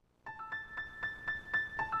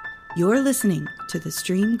You're listening to the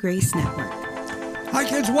Stream Grace Network. Hi,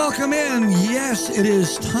 kids. Welcome in. Yes, it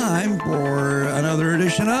is time for another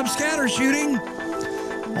edition of Scatter Shooting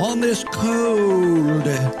on this cold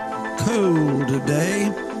day.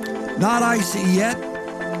 Not icy yet,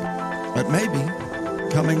 but maybe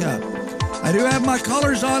coming up. I do have my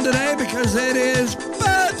colors on today because it is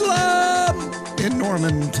Bedlam in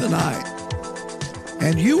Norman tonight.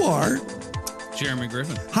 And you are? Jeremy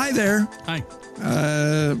Griffin. Hi there. Hi.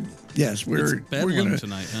 Yes, we're Bedlam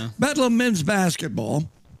tonight, huh? Bedlam men's basketball.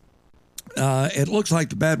 It looks like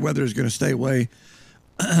the bad weather is going to stay away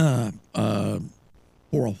for a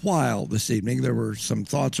while this evening. There were some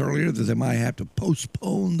thoughts earlier that they might have to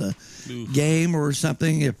postpone the game or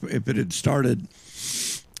something if it had started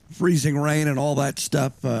freezing rain and all that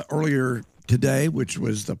stuff earlier today, which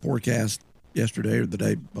was the forecast yesterday or the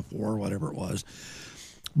day before, whatever it was.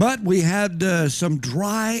 But we had some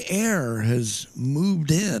dry air has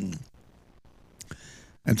moved in.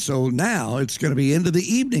 And so now it's going to be into the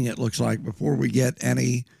evening, it looks like, before we get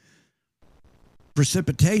any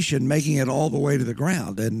precipitation making it all the way to the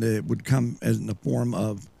ground. And it would come as in the form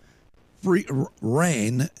of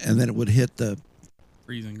rain, and then it would hit the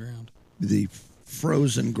freezing ground, the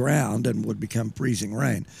frozen ground, and would become freezing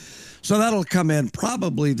rain. So that'll come in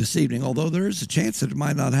probably this evening, although there is a chance that it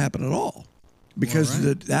might not happen at all because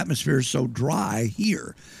the atmosphere is so dry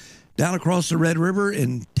here. Down across the Red River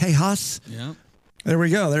in Tejas. Yeah. There we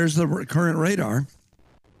go. There's the current radar.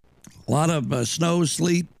 A lot of snow,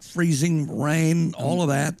 sleet, freezing, rain, all of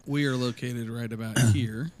that. We are located right about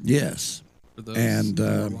here. Yes. For those who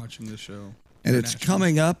are watching the show. And it's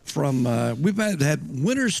coming up from, we've had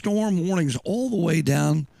winter storm warnings all the way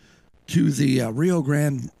down to the Rio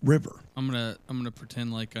Grande River. I'm gonna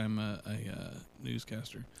pretend like I'm a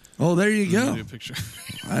newscaster. Oh, there you go. Do a picture.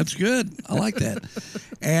 That's good. I like that.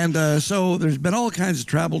 And so there's been all kinds of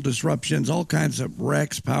travel disruptions, all kinds of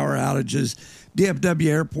wrecks, power outages, DFW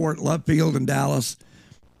Airport, Love Field in Dallas,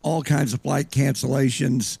 all kinds of flight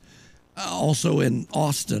cancellations, also in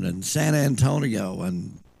Austin and San Antonio.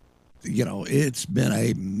 And, you know, it's been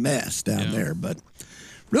a mess down there. But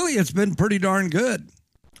really, it's been pretty darn good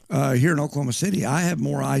here in Oklahoma City. I have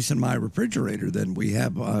more ice in my refrigerator than we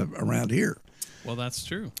have around here. Well, that's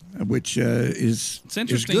true. Which is it's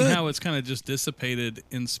interesting is good. How it's kind of just dissipated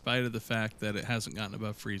in spite of the fact that it hasn't gotten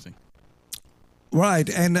above freezing. Right,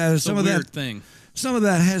 and some of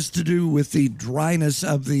that has to do with the dryness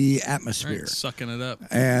of the atmosphere, right, sucking it up.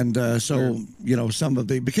 And so you know, some of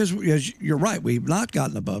the because you're right, we've not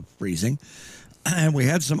gotten above freezing, and we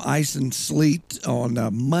had some ice and sleet on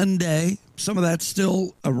Monday. Some of that's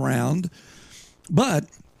still around, but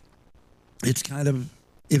it's kind of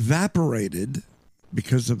evaporated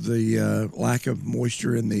because of the lack of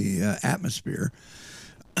moisture in the atmosphere.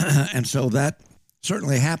 And so that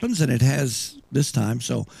certainly happens, and it has this time.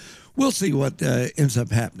 So we'll see what ends up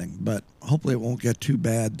happening, but hopefully it won't get too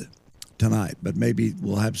bad tonight. But maybe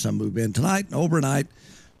we'll have some move in tonight and overnight.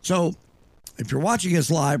 So if you're watching us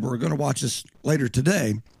live, we're going to watch this later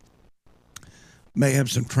today, may have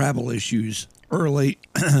some travel issues early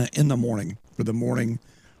in the morning for the morning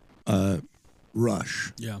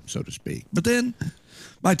rush, so to speak. But then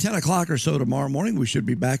by 10 o'clock or so tomorrow morning, we should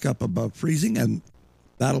be back up above freezing, and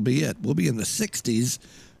that'll be it. We'll be in the 60s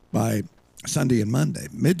by Sunday and Monday.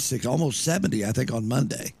 Mid-60s, almost 70, I think, on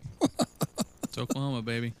Monday. It's Oklahoma,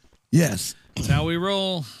 baby. Yes. That's how we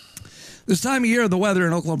roll. This time of year, the weather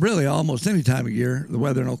in Oklahoma, really almost any time of year, the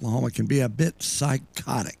weather in Oklahoma can be a bit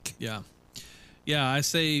psychotic. Yeah. Yeah, I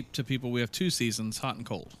say to people we have two seasons, hot and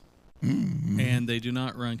cold. Mm-hmm. And they do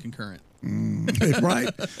not run concurrent.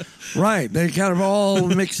 Right. They kind of all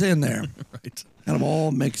mix in there. Right. Kind of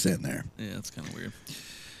all mix in there. Yeah, it's kind of weird.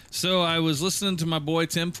 So I was listening to my boy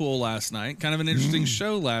Tim Pool last night. Kind of an interesting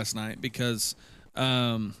show last night because,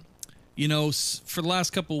 you know, for the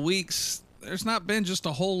last couple of weeks, there's not been just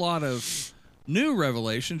a whole lot of new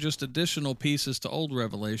revelation, just additional pieces to old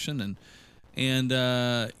revelation. And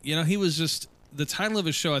you know, he was just, the title of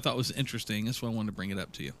his show I thought was interesting. That's why I wanted to bring it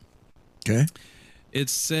up to you. Okay. It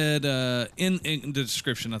said in the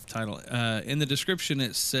description, not the title. In the description,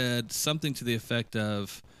 it said something to the effect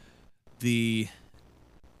of the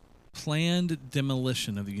planned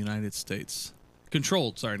demolition of the United States.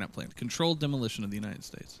 Controlled demolition of the United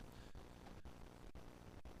States.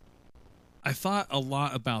 I thought a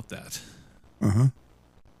lot about that. Uh-huh.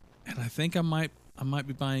 And I think I might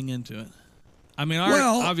be buying into it. I mean,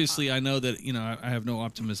 obviously, I know that, you know, I have no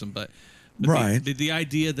optimism, but right. The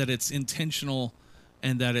idea that it's intentional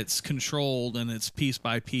and that it's controlled and it's piece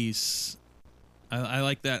by piece, I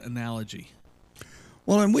like that analogy.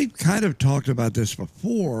 Well, and we've kind of talked about this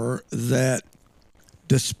before, that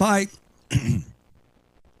despite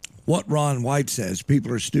what Ron White says,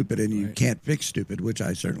 people are stupid and you can't fix stupid, which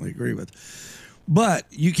I certainly agree with. But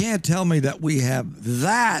you can't tell me that we have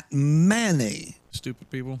that many Stupid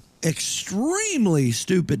people. extremely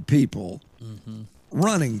stupid people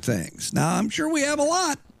running things. Now, I'm sure we have a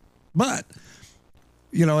lot, but,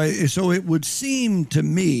 so it would seem to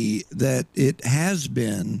me that it has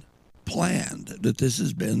been planned, that this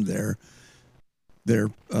has been their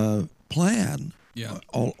plan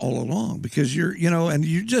all along, because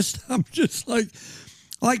I'm just like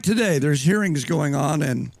today, there's hearings going on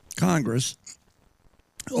in Congress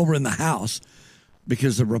over in the House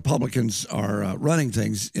because the Republicans are running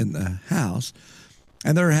things in the House,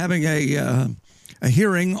 and they're having a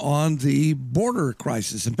hearing on the border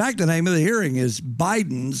crisis. In fact, the name of the hearing is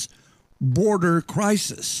Biden's border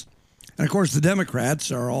crisis. And, of course, the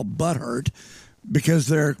Democrats are all butthurt because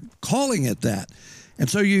they're calling it that. And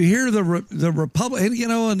so you hear the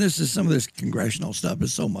Republican, and this is some of this congressional stuff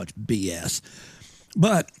is so much BS.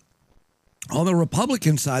 But on the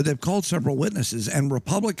Republican side, they've called several witnesses, and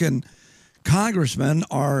Republican congressmen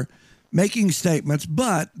are making statements,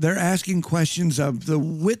 but they're asking questions of the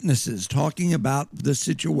witnesses, talking about the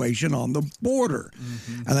situation on the border.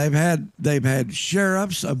 And they've had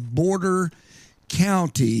sheriffs of border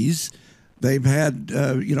counties. They've had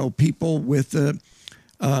people with the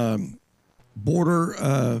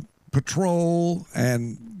border patrol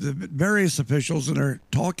and the various officials, and are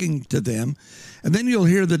talking to them. And then you'll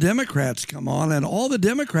hear the Democrats come on, and all the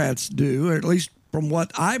Democrats do, or at least from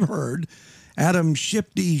what I've heard, Adam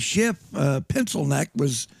Shifty Schiff, pencil neck,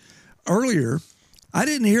 was earlier. I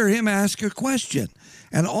didn't hear him ask a question.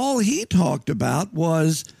 And all he talked about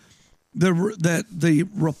was that the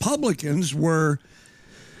Republicans were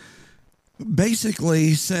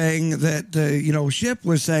basically saying that, Schiff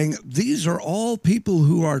was saying, these are all people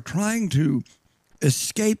who are trying to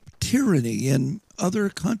escape tyranny in other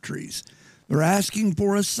countries. They're asking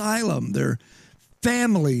for asylum. They're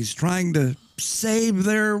families trying to save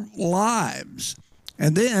their lives.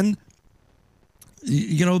 And then,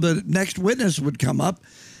 the next witness would come up,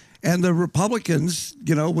 and the Republicans,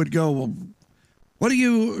 would go, well, what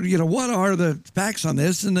are the facts on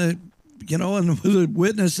this? And and the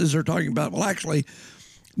witnesses are talking about, well, actually,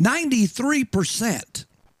 93%,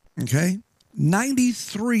 okay?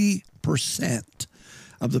 93%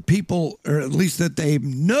 of the people, or at least that they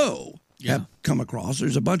know, have come across.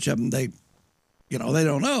 There's a bunch of them they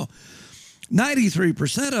don't know.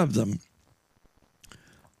 93% of them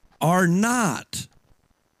are not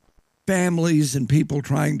families and people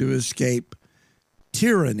trying to escape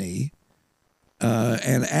tyranny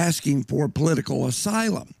and asking for political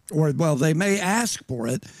asylum. Or, well, they may ask for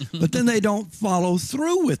it, but then they don't follow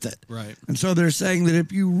through with it. Right. And so they're saying that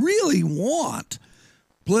if you really want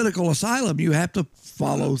political asylum, you have to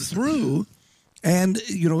follow through. And,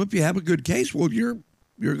 if you have a good case, well, you're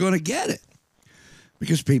going to get it.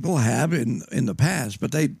 Because people have in the past,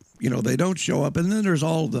 but they don't show up. And then there's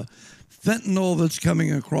all the fentanyl that's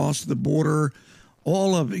coming across the border.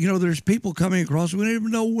 All of there's people coming across. We don't even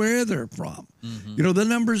know where they're from. The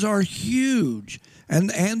numbers are huge, and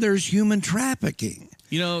there's human trafficking.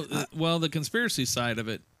 The conspiracy side of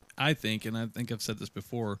it, I think, and I think I've said this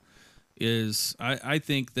before, is I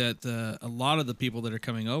think that a lot of the people that are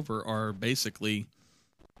coming over are basically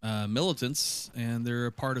militants, and they're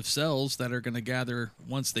a part of cells that are going to gather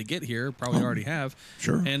once they get here, probably already have.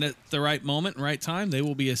 Sure. And at the right moment and right time, they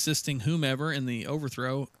will be assisting whomever in the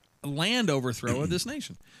land overthrow of this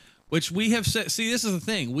nation, which we have said. See, this is the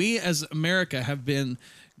thing. We as America have been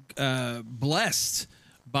blessed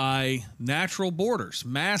by natural borders,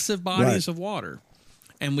 massive bodies of water,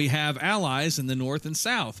 and we have allies in the north and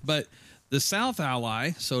south. But the south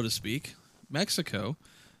ally, so to speak, Mexico,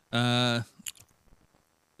 they're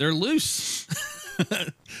loose.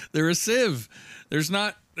 They're a sieve. There's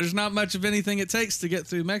not much of anything it takes to get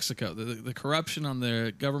through Mexico. The corruption on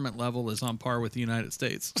the government level is on par with the United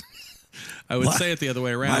States. I would say it the other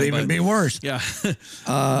way around. Might even be worse. Yeah.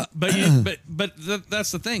 But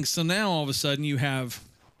that's the thing. So now all of a sudden you have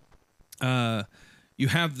the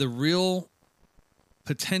real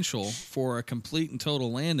potential for a complete and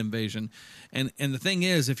total land invasion. And the thing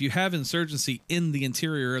is, if you have insurgency in the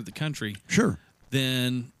interior of the country, sure,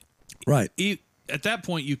 then at that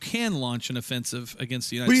point you can launch an offensive against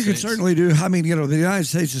the United States. Well, you can certainly do. I mean, the United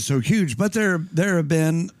States is so huge, but there have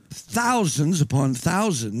been thousands upon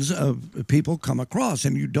thousands of people come across,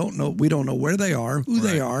 and we don't know where they are, who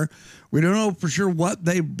they are. We don't know for sure what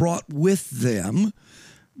they brought with them.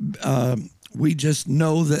 We just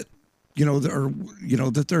know that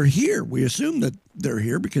that they're here. We assume that they're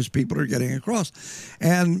here because people are getting across,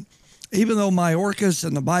 and even though Mayorkas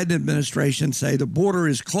and the Biden administration say the border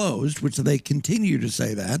is closed, which they continue to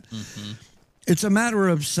say that, it's a matter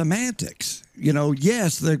of semantics.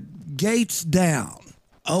 Yes, the gate's down.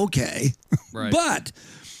 Okay. Right. But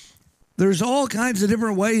there's all kinds of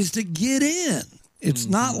different ways to get in. It's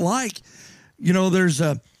not like, there's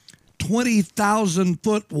a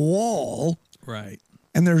 20,000-foot wall. Right.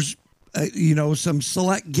 And there's, some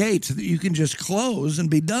select gates that you can just close and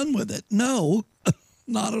be done with it. No,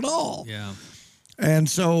 not at all. Yeah. And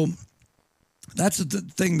so that's the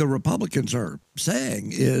thing the Republicans are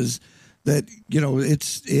saying is that,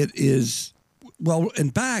 it is, well,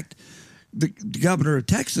 in fact, the governor of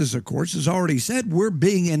Texas, of course, has already said we're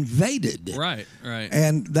being invaded. Right.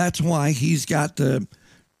 And that's why he's got the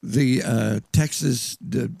Texas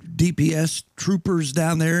the DPS troopers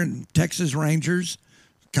down there and Texas Rangers,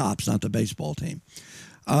 cops, not the baseball team,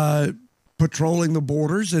 patrolling the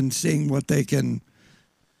borders and seeing who they can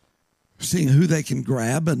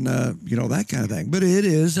grab and, that kind of thing. But it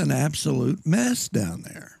is an absolute mess down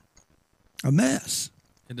there. A mess.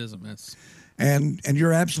 It is a mess. And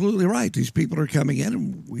you're absolutely right. These people are coming in,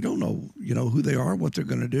 and we don't know, who they are, what they're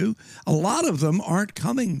going to do. A lot of them aren't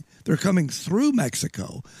coming. They're coming through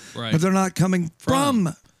Mexico, right, but they're not coming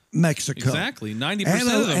from Mexico. Exactly. 90%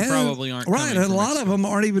 of them probably aren't right, coming and a lot Mexico. of them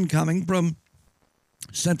aren't even coming from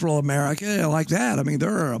Central America like that. I mean,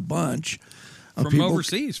 there are a bunch of from people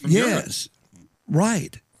overseas, from Europe. Yes,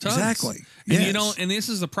 right, Tons. exactly. And yes. and this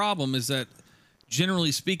is the problem is that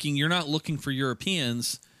generally speaking, you're not looking for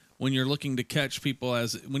Europeans when you're looking to catch people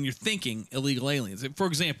when you're thinking illegal aliens. For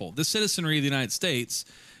example, the citizenry of the United States,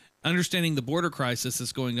 understanding the border crisis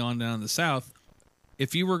that's going on down in the South,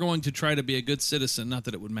 if you were going to try to be a good citizen, not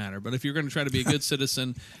that it would matter, but if you're going to try to be a good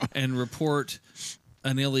citizen and report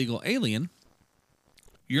an illegal alien,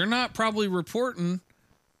 you're not probably reporting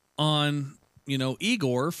on,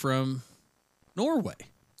 Igor from Norway.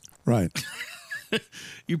 Right.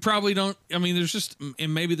 You probably don't. I mean, there's just,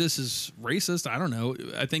 and maybe this is racist. I don't know.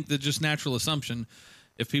 I think the just natural assumption,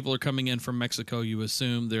 if people are coming in from Mexico, you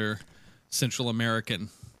assume they're Central American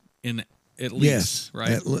at least, yes,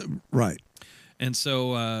 right? Right. And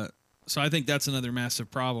so, so I think that's another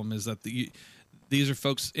massive problem is that these are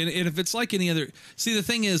folks, and if it's like any other, see, the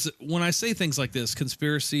thing is, when I say things like this,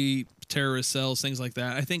 conspiracy, terrorist cells, things like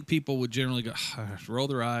that, I think people would generally go, roll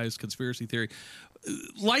their eyes, conspiracy theory.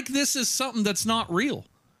 Like this is something that's not real.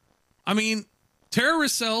 I mean,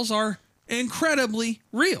 terrorist cells are incredibly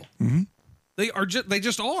real. Mm-hmm. They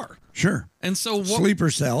just are. Sure. And so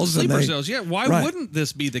sleeper cells. Cells. Yeah. Why wouldn't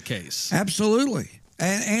this be the case? Absolutely.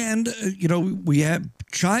 And we have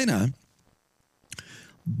China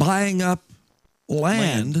buying up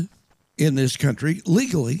land in this country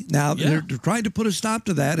legally. Now, they're trying to put a stop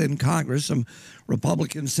to that in Congress. Some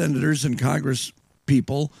Republican senators and Congress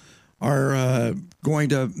people are going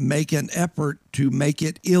to make an effort to make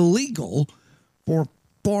it illegal for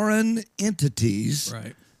foreign entities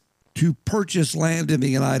to purchase land in the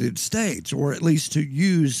United States, or at least to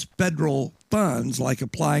use federal funds, like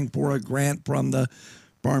applying for a grant from the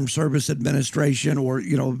Farm Service Administration or,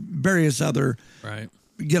 various other,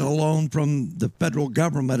 get a loan from the federal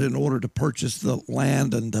government in order to purchase the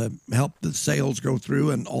land and to help the sales go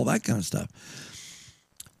through and all that kind of stuff.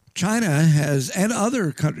 China has, and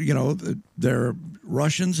other countries, their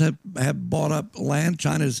Russians have bought up land.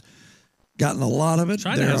 China's gotten a lot of it.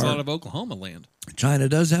 China has a lot of Oklahoma land. China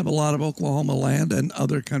does have a lot of Oklahoma land, and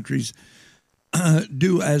other countries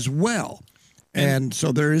do as well. And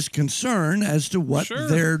so there is concern as to what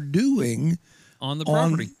they're doing on the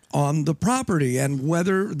property. On the property, and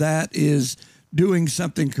whether that is doing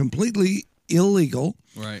something completely illegal.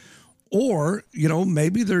 Right. Or,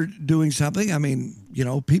 maybe they're doing something. I mean,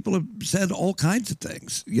 people have said all kinds of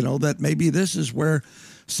things, that maybe this is where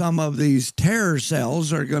some of these terror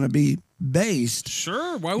cells are going to be based.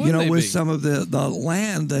 Sure. Why wouldn't they with be? some of the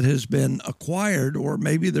land that has been acquired, or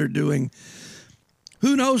maybe they're doing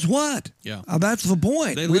who knows what. Yeah. That's the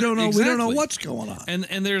point. We don't know. Exactly. We don't know what's going on.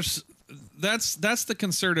 And that's the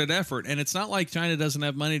concerted effort. And it's not like China doesn't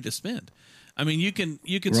have money to spend. I mean, you can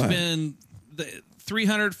spend the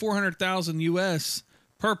 300, 400,000 US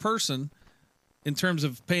per person in terms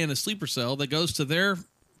of paying a sleeper cell that goes to their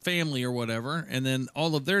family or whatever, and then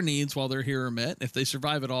all of their needs while they're here are met. If they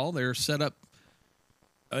survive it all, they're set up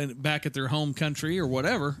back at their home country or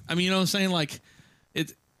whatever. I mean, you know what I'm saying? Like,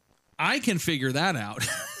 I can figure that out.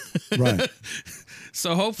 Right.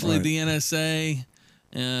 So hopefully the NSA,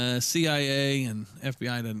 CIA, and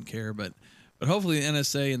FBI doesn't care, but hopefully the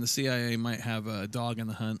NSA and the CIA might have a dog in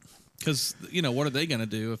the hunt. Because, what are they going to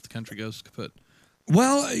do if the country goes kaput?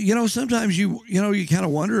 Well, sometimes you kind of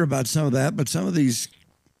wonder about some of that, but some of these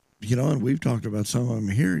and we've talked about some of them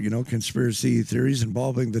here, conspiracy theories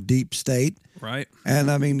involving the deep state. Right.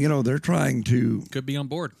 And I mean, they're trying to. Could be on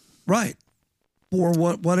board. Right. For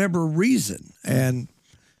whatever reason. And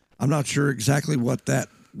I'm not sure exactly what that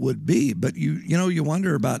would be, but you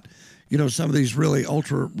wonder about, some of these really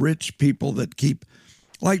ultra rich people that keep,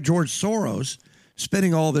 like George Soros,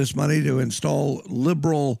 spending all this money to install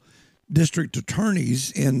liberal district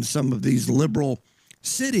attorneys in some of these liberal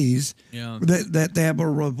cities, that they have a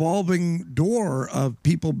revolving door of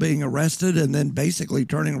people being arrested and then basically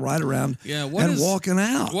turning right around and walking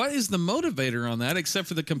out. What is the motivator on that except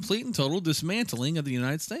for the complete and total dismantling of the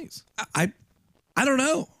United States? I don't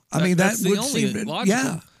know. I mean, that would seem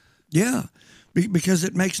logical. Yeah. Because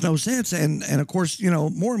it makes no sense. And of course,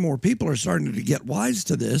 more and more people are starting to get wise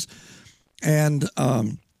to this. And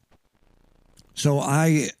so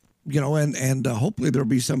hopefully there'll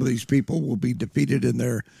be some of these people will be defeated in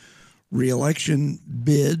their reelection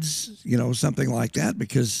bids, something like that,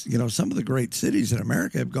 because, some of the great cities in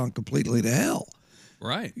America have gone completely to hell.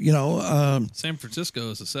 Right. San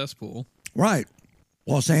Francisco is a cesspool. Right.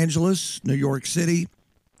 Los Angeles, New York City,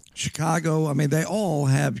 Chicago. I mean, they all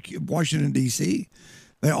have, Washington, D.C.,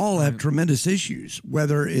 they all have tremendous issues,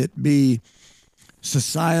 whether it be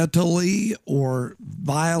societally or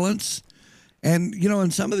violence. And,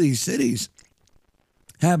 and some of these cities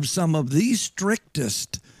have some of the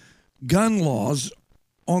strictest gun laws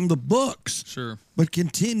on the books. Sure. But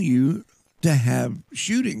continue to have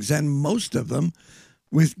shootings, and most of them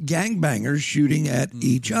with gangbangers shooting at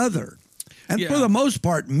each other. And for the most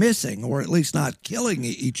part, missing, or at least not killing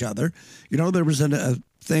each other. There was a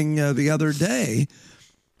thing the other day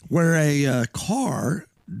where a car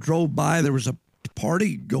drove by. There was a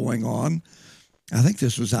party going on. I think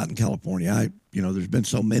this was out in California. There's been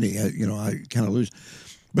so many, I kind of lose.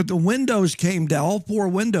 But the windows came down, all four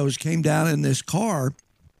windows came down in this car,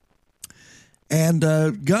 and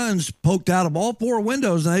guns poked out of all four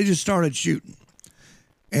windows, and they just started shooting.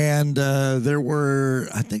 And there were,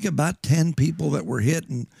 I think, about 10 people that were hit,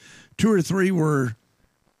 and 2 or 3 were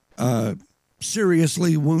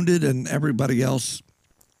seriously wounded, and everybody else,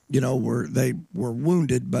 they were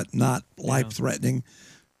wounded, but not life-threatening.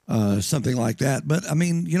 Something like that. But I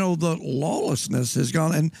mean, the lawlessness has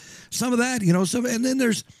gone, and some of that, and then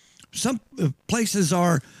there's some places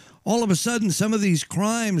are all of a sudden some of these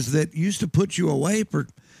crimes that used to put you away for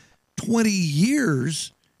 20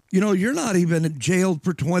 years, you're not even jailed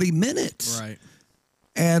for 20 minutes. Right.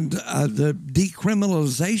 And the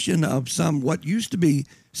decriminalization of some what used to be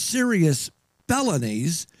serious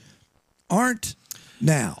felonies aren't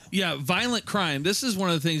now. Yeah, violent crime. This is one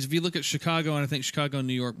of the things. If you look at Chicago, and I think Chicago and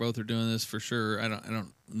New York both are doing this for sure. I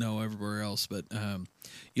don't know everywhere else, but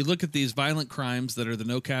you look at these violent crimes that are the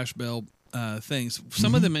no cash bail things.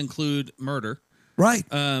 Some of them include murder. Right.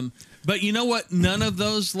 But you know what? None of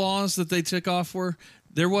those laws that they took off were.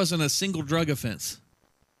 There wasn't a single drug offense.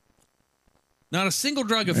 Not a single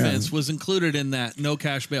drug offense was included in that no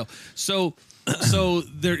cash bail. So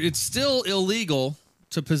there, it's still illegal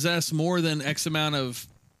to possess more than X amount of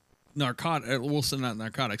well, so not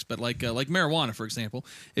narcotics, but like marijuana, for example.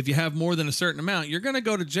 If you have more than a certain amount, you're going to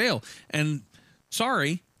go to jail. And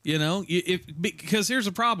sorry, because here's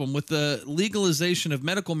a problem with the legalization of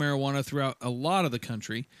medical marijuana throughout a lot of the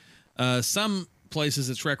country. Some places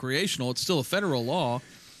it's recreational. It's still a federal law.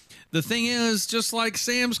 The thing is, just like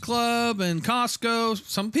Sam's Club and Costco,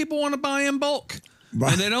 some people want to buy in bulk.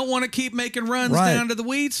 Right. And they don't want to keep making runs down to the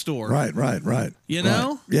weed store. Right. You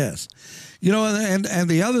know? Right. Yes. And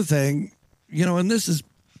the other thing, and this is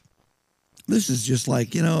just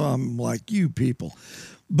like, I'm like you people.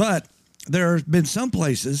 But there have been some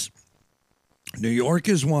places, New York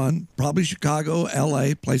is one, probably Chicago,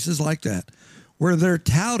 L.A., places like that, where they're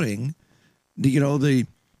touting, the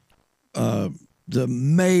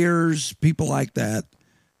mayors, people like that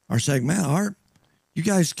are saying, man, Art, you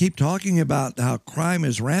guys keep talking about how crime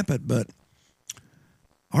is rampant, but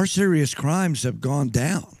our serious crimes have gone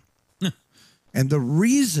down. And the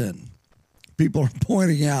reason people are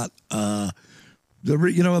pointing out,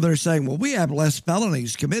 they're saying, well, we have less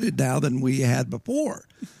felonies committed now than we had before.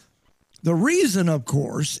 The reason, of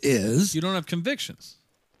course, is you don't have convictions.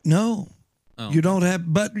 No. Oh. You don't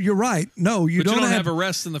have, but you're right. No, you don't have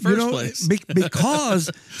arrests in the first place. Because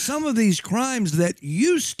some of these crimes that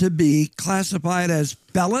used to be classified as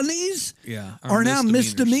felonies are now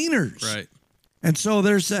misdemeanors. Right. And so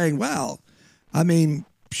they're saying, well, I mean,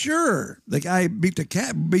 sure, the guy beat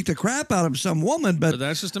the crap out of some woman, but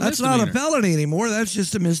that's just that's not a felony anymore. That's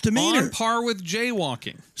just a misdemeanor. On par with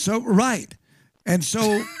jaywalking. So, right. And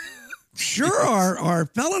so, sure, our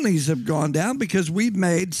felonies have gone down because we've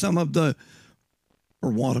made some of the for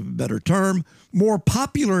want of a better term, more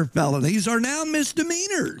popular felonies are now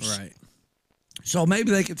misdemeanors. Right. So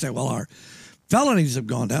maybe they could say, well, our felonies have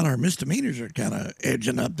gone down. Our misdemeanors are kind of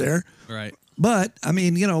edging up there. Right. But, I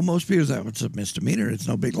mean, most people say, it's a misdemeanor. It's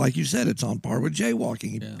no big, like you said, it's on par with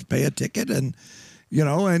jaywalking. You pay a ticket and,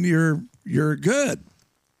 and you're good.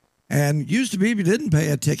 And used to be if you didn't pay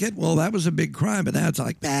a ticket, well, that was a big crime. But now it's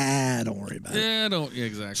like, don't worry about it. Yeah,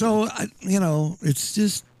 exactly. So, it's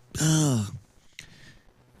just,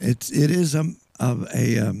 it is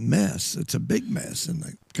a mess. It's a big mess in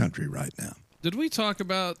the country right now. Did we talk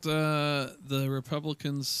about the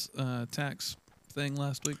Republicans' tax thing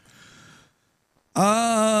last week?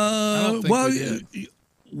 I don't think we did.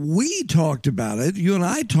 We talked about it. You and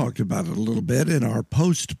I talked about it a little bit in our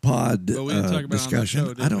post-pod we didn't talk about discussion. It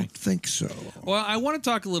on the show, I don't think so. Well, I want to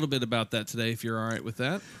talk a little bit about that today, if you're all right with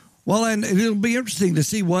that. Well, and it'll be interesting to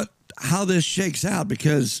see how this shakes out,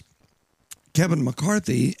 because Kevin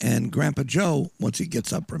McCarthy and Grandpa Joe, once he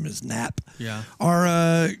gets up from his nap,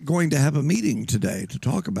 are going to have a meeting today to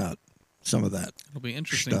talk about some of that. It'll be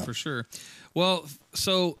interesting stuff. For sure. Well,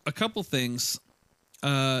 so a couple things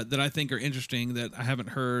that I think are interesting that I haven't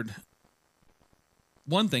heard.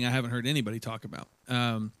 One thing I haven't heard anybody talk about.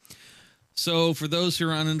 So for those who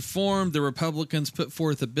are uninformed, the Republicans put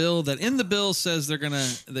forth a bill that in the bill says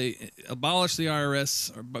they abolish the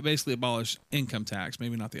IRS, or basically abolish income tax.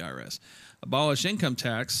 Maybe not the IRS. Abolish income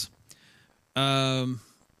tax.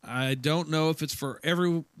 I don't know if it's for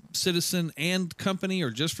every citizen and company or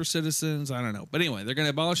just for citizens. I don't know. But anyway, they're going to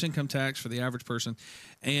abolish income tax for the average person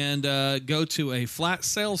and go to a flat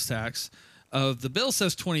sales tax of, the bill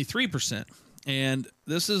says 23%. And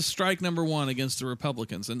this is strike number one against the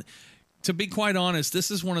Republicans. And to be quite honest,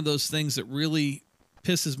 this is one of those things that really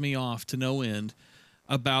pisses me off to no end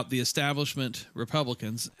about the establishment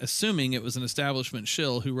Republicans, assuming it was an establishment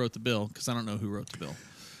shill who wrote the bill, because I don't know who wrote the bill.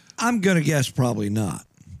 I'm going to guess probably not.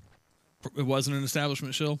 It wasn't an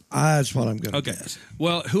establishment shill? That's what I'm going to guess.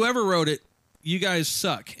 Well, whoever wrote it, you guys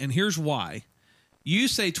suck. And here's why. You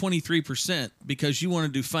say 23% because you want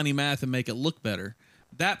to do funny math and make it look better.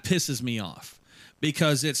 That pisses me off.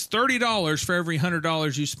 Because it's $30 for every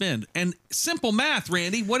 $100 you spend. And simple math,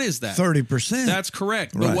 Randy, what is that? 30%. That's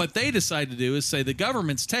correct. Right. But what they decide to do is say the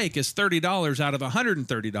government's take is $30 out of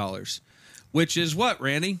 $130, which is what,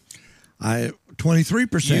 Randy?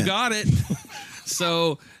 23%. You got it.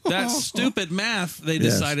 So that stupid math they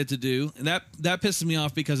decided to do, and that pisses me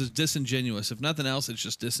off because it's disingenuous. If nothing else, it's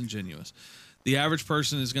just disingenuous. The average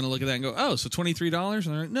person is going to look at that and go, oh, so $23?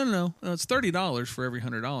 And they're like, no, it's $30 for every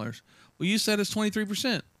 $100. Well, you said it's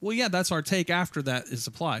 23%. Well, yeah, that's our take after that is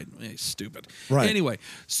applied. Stupid. Right. Anyway,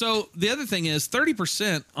 so the other thing is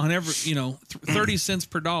 30% on every, 30 cents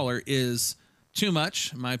per dollar is too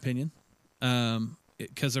much, in my opinion,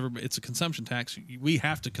 because it's a consumption tax. We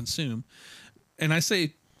have to consume. And I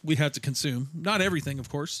say we have to consume. Not everything, of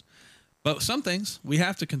course, but some things we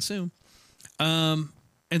have to consume. And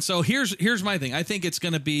so here's my thing. I think it's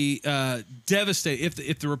going to be devastating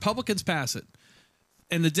if the Republicans pass it,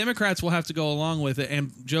 and the Democrats will have to go along with it,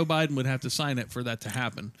 and Joe Biden would have to sign it for that to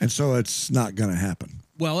happen. And so it's not going to happen.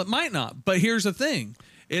 Well, it might not. But here's the thing.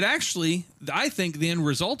 It actually, I think the end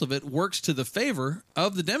result of it works to the favor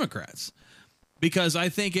of the Democrats, because I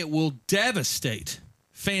think it will devastate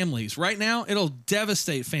families. Right now, it'll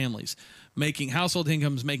devastate families making household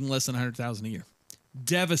incomes making less than $100,000 a year.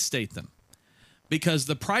 Devastate them. Because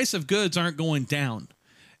the price of goods aren't going down.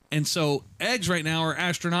 And so eggs right now are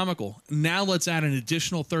astronomical. Now let's add an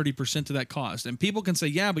additional 30% to that cost. And people can say,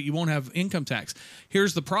 yeah, but you won't have income tax.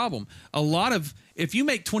 Here's the problem. If you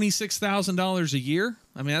make $26,000 a year,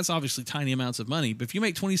 I mean, that's obviously tiny amounts of money, but if you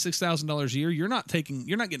make $26,000 a year, you're not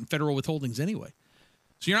getting federal withholdings anyway.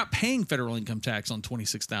 So you're not paying federal income tax on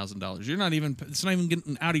 $26,000. It's not even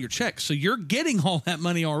getting out of your check. So you're getting all that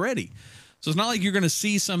money already. So it's not like you're going to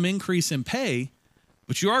see some increase in pay,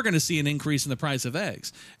 but you are going to see an increase in the price of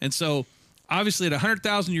eggs. And so obviously at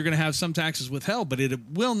 $100,000, you're going to have some taxes withheld, but it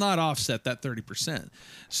will not offset that 30%.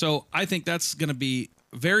 So I think that's going to be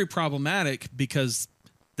very problematic, because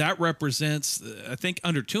that represents, I think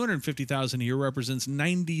under $250,000 a year represents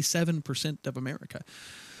 97% of America.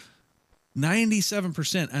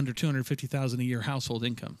 97% under $250,000 a year household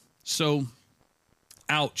income. So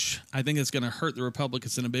ouch. I think it's going to hurt the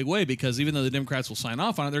Republicans in a big way, because even though the Democrats will sign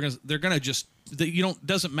off on it, they're going to just,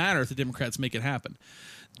 doesn't matter if the Democrats make it happen.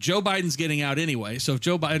 Joe Biden's getting out anyway. So if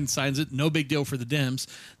Joe Biden signs it, no big deal for the Dems.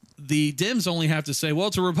 The Dems only have to say, well,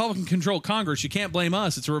 it's a Republican-controlled Congress. You can't blame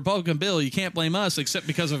us. It's a Republican bill. You can't blame us, except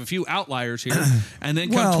because of a few outliers here. And then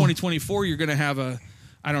come 2024, you're going to have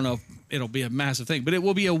I don't know if it'll be a massive thing, but it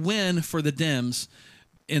will be a win for the Dems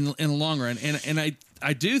in the long run. And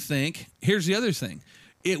I do think, here's the other thing.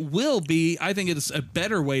 It will be, I think it's a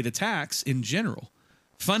better way to tax in general.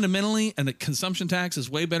 Fundamentally, and a consumption tax is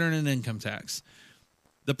way better than an income tax.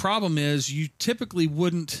 The problem is you typically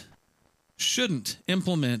shouldn't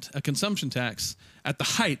implement a consumption tax at the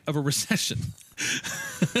height of a recession.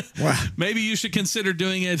 Wow. Maybe you should consider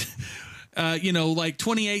doing it, like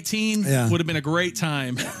 2018 would have been a great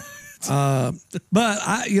time. But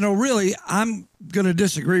really, I'm going to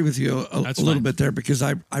disagree with you a little bit there, because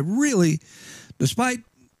I really, despite,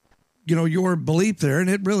 your belief there, and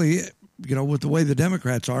it really, with the way the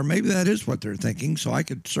Democrats are, maybe that is what they're thinking. So I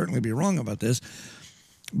could certainly be wrong about this,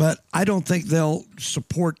 but I don't think they'll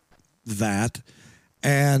support that.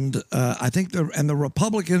 And I think the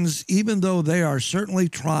Republicans, even though they are certainly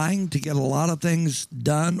trying to get a lot of things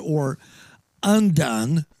done or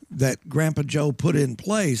undone that Grandpa Joe put in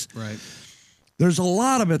place, right, there's a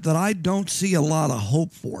lot of it that I don't see a lot of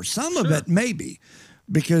hope for. Some of it maybe,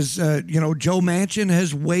 because Joe Manchin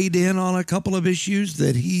has weighed in on a couple of issues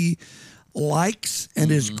that he likes and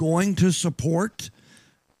is going to support,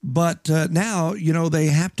 but now they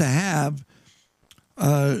have to have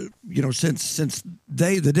since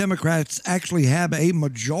the Democrats actually have a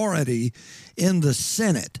majority in the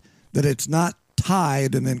Senate, that it's not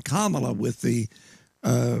tied and then Kamala with the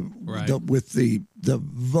vote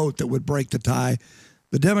that would break the tie.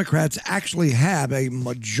 The Democrats actually have a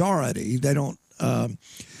majority. They don't.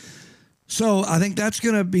 So I think that's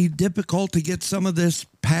going to be difficult to get some of this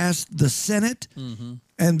past the Senate.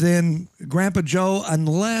 And then Grandpa Joe,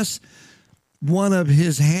 unless one of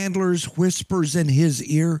his handlers whispers in his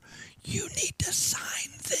ear, "You need to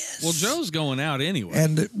sign this." Well, Joe's going out anyway.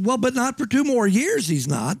 And but not for 2 more years. He's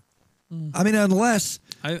not. I mean, unless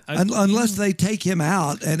they take him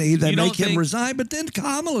out and they make him resign, but then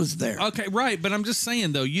Kamala's there. Okay, right. But I'm just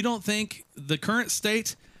saying, though, you don't think the current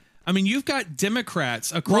state, I mean, you've got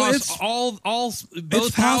Democrats across all both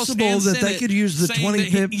it's House possible and that Senate they could use the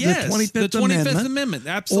 25th Amendment.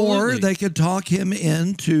 Absolutely. Or they could talk him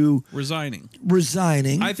into resigning.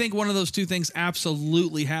 I think one of those two things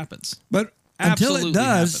absolutely happens. But until it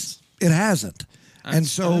does, it hasn't. And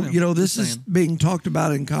so, this is being talked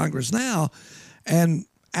about in Congress now. And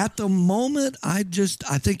at the moment, I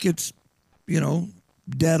think it's,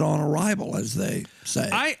 dead on arrival, as they say.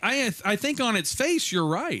 I think on its face, you're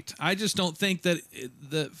right. I just don't think that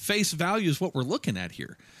the face value is what we're looking at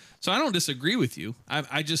here. So I don't disagree with you.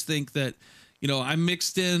 I just think that, I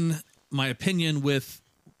mixed in my opinion with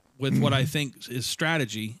what I think is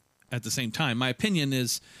strategy at the same time. My opinion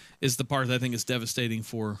is the part that I think is devastating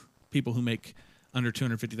for people who make under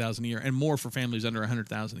 $250,000 a year, and more for families under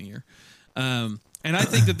 $100,000 a year. And I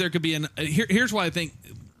think that there could be here's why I think.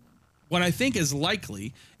 What I think is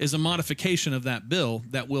likely is a modification of that bill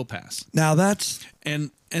that will pass. Now that's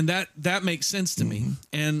and that makes sense to me.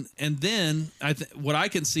 And then what I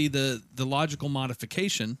can see the logical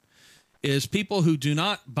modification is people who do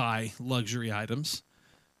not buy luxury items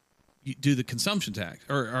do the consumption tax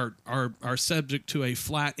or are subject to a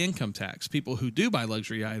flat income tax. People who do buy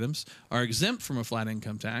luxury items are exempt from a flat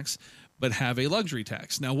income tax, but have a luxury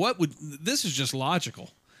tax. Now, this is just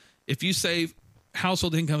logical. If you say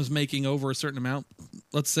household income is making over a certain amount,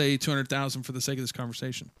 let's say $200,000 for the sake of this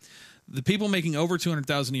conversation, the people making over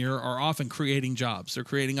 $200,000 a year are often creating jobs. They're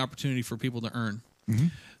creating opportunity for people to earn.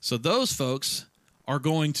 So those folks are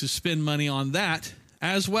going to spend money on that,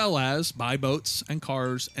 as well as buy boats and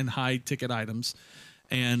cars and high ticket items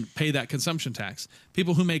and pay that consumption tax.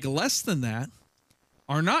 People who make less than that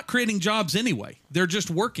are not creating jobs anyway. They're just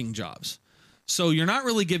working jobs. So you're not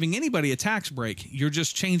really giving anybody a tax break. You're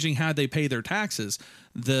just changing how they pay their taxes.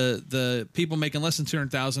 The people making less than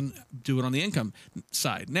 $200,000 do it on the income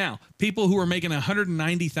side. Now, people who are making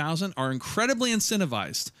 $190,000 are incredibly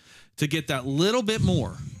incentivized to get that little bit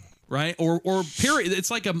more, right? Or period.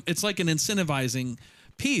 It's like an incentivizing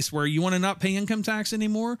piece where you want to not pay income tax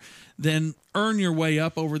anymore, then earn your way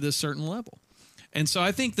up over this certain level. And so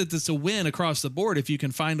I think that it's a win across the board if you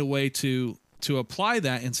can find a way to apply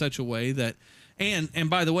that in such a way that, and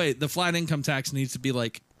by the way, the flat income tax needs to be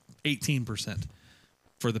like 18%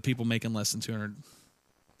 for the people making less than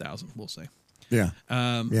 200,000, we'll say. Yeah.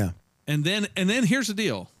 Yeah. And then here's the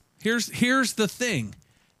deal. Here's the thing.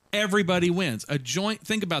 Everybody wins. A joint.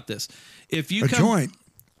 Think about this. If you joint.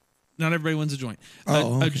 Not everybody wins a joint.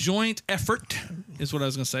 Okay. A joint effort is what I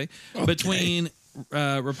was going to say between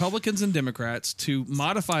Republicans and Democrats to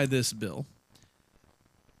modify this bill.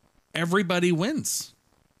 Everybody wins.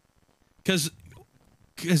 Because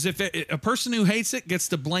Because if a person who hates it gets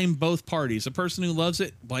to blame both parties, a person who loves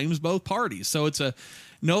it blames both parties. So it's a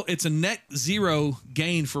net zero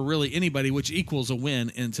gain for really anybody, which equals a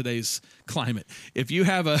win in today's climate. If you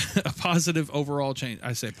have a positive overall change,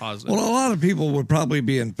 I say positive. Well, a lot of people would probably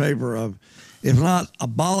be in favor of, if not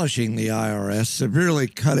abolishing the IRS, severely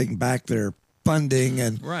cutting back their funding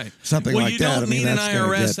and something like that. Well, you don't need an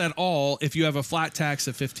IRS at all if you have a flat tax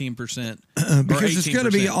of 15%. Because it's going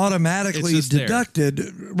to be automatically deducted.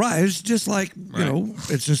 There. Right. It's just like,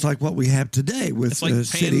 it's just like what we have today with like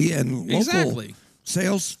city and local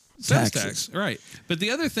sales tax. Right. But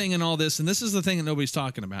the other thing in all this, and this is the thing that nobody's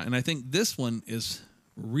talking about, and I think this one is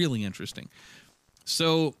really interesting.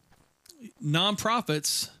 So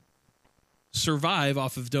nonprofits survive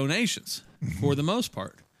off of donations for the most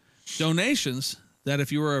part. Donations that,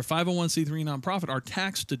 if you were a 501c3 nonprofit, are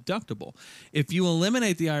tax deductible. If you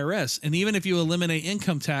eliminate the IRS, and even if you eliminate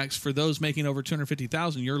income tax for those making over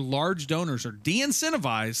 $250,000, your large donors are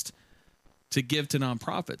de-incentivized to give to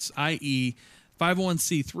nonprofits, i.e.,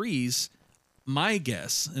 501c3s. My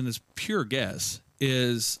guess, and it's pure guess,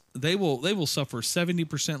 is they will suffer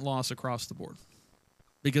 70% loss across the board,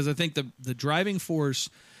 because I think the driving force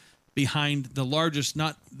behind the largest,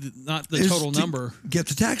 not the total number, get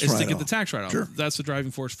the tax is write-off. To get the tax write-off. Sure. That's the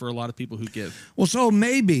driving force for a lot of people who give. Well, so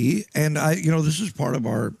maybe, and this is part of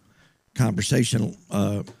our conversation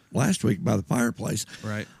last week by the fireplace.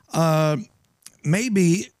 Right.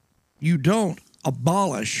 Maybe you don't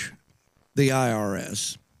abolish the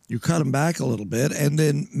IRS. You cut them back a little bit, and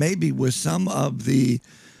then maybe with some of the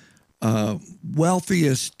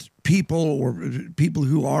wealthiest people or people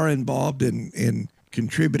who are involved in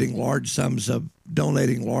contributing large sums of,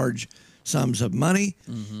 donating large sums of money,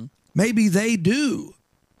 maybe they do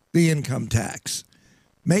the income tax.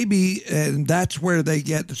 Maybe, and that's where they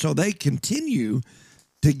get, so they continue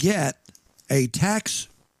to get a tax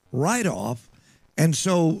write-off, and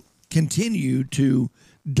so continue to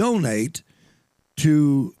donate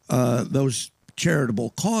to those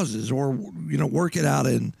charitable causes, or work it out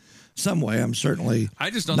in some way. I'm certainly I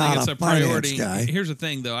just don't not think it's a priority. Guy. Here's the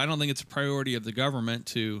thing, though. I don't think it's a priority of the government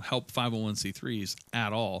to help 501c3s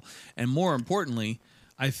at all. And more importantly,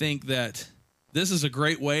 I think that this is a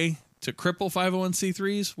great way to cripple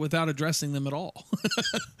 501c3s without addressing them at all.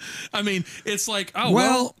 I mean, it's like,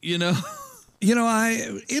 it'll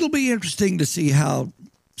be interesting to see how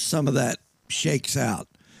some of that shakes out,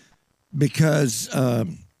 because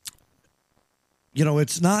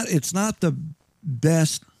it's not the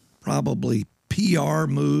best probably PR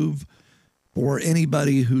move for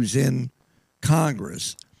anybody who's in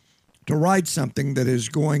Congress to write something that is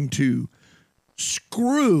going to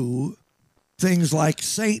screw things like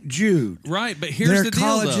St. Jude. Right, but here's their the deal,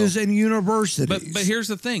 colleges though. And universities. But here's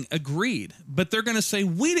the thing. Agreed. But they're going to say,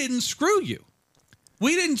 we didn't screw you.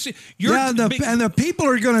 We didn't see. And the people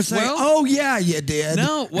are going to say, "Oh yeah, you did."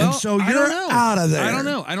 No, well, and so you're out of there. I don't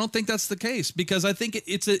know. I don't think that's the case, because I think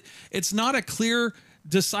it's not a clear,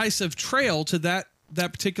 decisive trail to that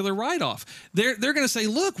particular write-off. They're going to say,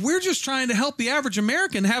 "Look, we're just trying to help the average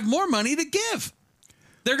American have more money to give."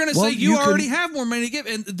 They're going to say, "You already have more money to give."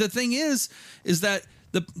 And the thing is that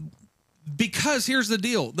because here's the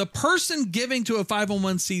deal: the person giving to a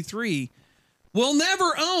 501c3 will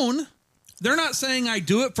never own. They're not saying, I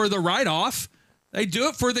do it for the write-off. They do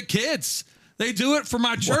it for the kids. They do it for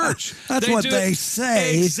my church. Well, that's what they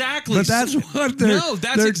say. Exactly. But that's what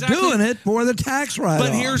they're doing it for the tax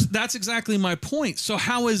write-off. But that's exactly my point. So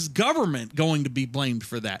how is government going to be blamed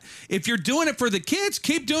for that? If you're doing it for the kids,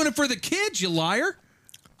 keep doing it for the kids, you liar.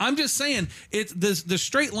 I'm just saying, the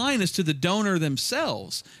straight line is to the donor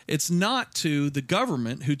themselves. It's not to the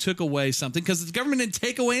government who took away something, because the government didn't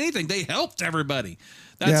take away anything. They helped everybody.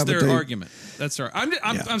 That's their argument. That's their.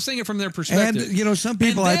 I'm saying it from their perspective. And some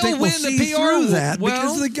people, I think, will see through that,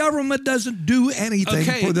 because the government doesn't do anything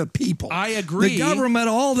for the people. I agree. The government,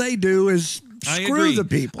 all they do is screw the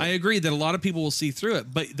people. I agree that a lot of people will see through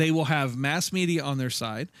it, but they will have mass media on their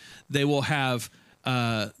side. They will have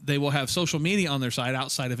social media on their side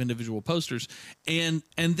outside of individual posters, and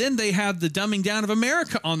then they have the dumbing down of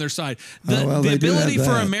America on their side. The ability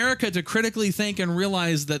for America to critically think and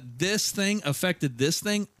realize that this thing affected this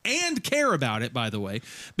thing, and care about it, by the way,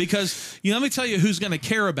 because let me tell you who's going to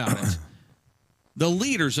care about it: the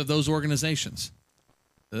leaders of those organizations.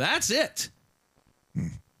 That's it.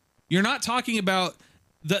 You're not talking about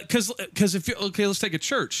because if let's take a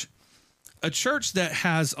church that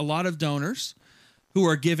has a lot of donors who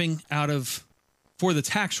are giving for the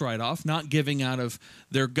tax write-off, not giving out of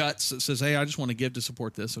their guts, that says, hey, I just want to give to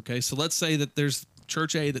support this, okay? So let's say that there's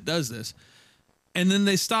Church A that does this, and then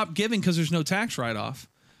they stop giving because there's no tax write-off,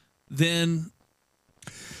 then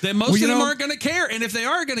That most of them aren't going to care. And if they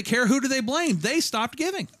are going to care, who do they blame? They stopped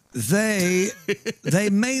giving. They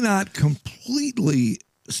may not completely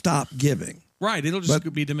stop giving. Right. It'll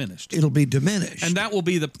just be diminished. It'll be diminished. And that will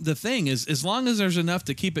be the thing is, as long as there's enough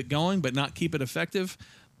to keep it going but not keep it effective,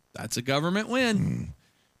 that's a government win.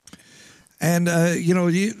 And,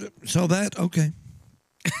 so that, okay.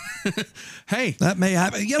 Hey. That may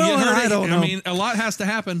happen. I don't know. I mean, a lot has to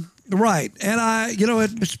happen. Right. And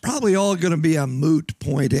it's probably all going to be a moot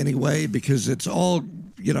point anyway, because it's all,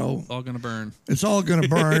 all going to burn. It's all going to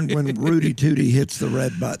burn when Rudy Tooty hits the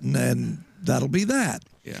red button, and that'll be that.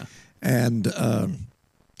 Yeah. And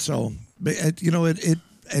so,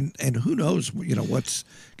 and who knows, what's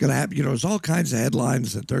going to happen. There's all kinds of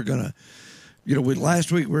headlines that they're going to,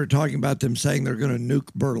 last week we were talking about them saying they're going to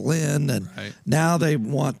nuke Berlin, and now they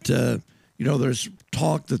want there's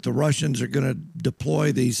talk that the Russians are going to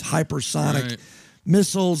deploy these hypersonic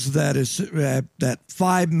missiles that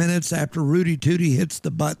 5 minutes after Rudy Tooty hits the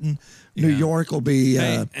button, New York will be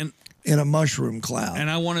in a mushroom cloud. And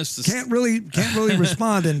I want us to can't really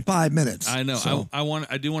respond in 5 minutes. I know. So.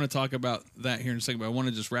 I do want to talk about that here in a second, but I want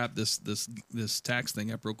to just wrap this tax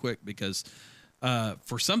thing up real quick because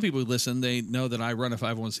for some people who listen, they know that I run a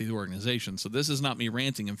 501c3 organization. So this is not me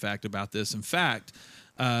ranting, in fact, about this. In fact,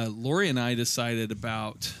 Lori and I decided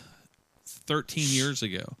about 13 years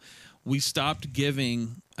ago, we stopped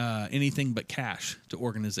giving anything but cash to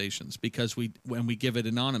organizations because when we give it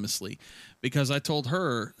anonymously, because I told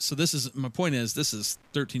her, so my point is, this is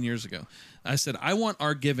 13 years ago. I said, I want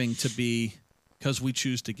our giving to be because we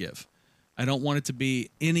choose to give. I don't want it to be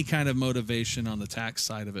any kind of motivation on the tax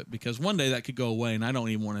side of it, because one day that could go away and I don't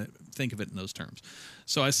even want to think of it in those terms.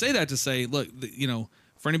 So I say that to say, look,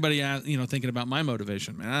 for anybody, thinking about my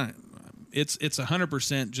motivation, man, it's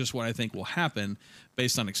 100% just what I think will happen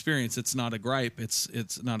based on experience. It's not a gripe.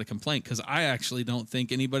 It's not a complaint, because I actually don't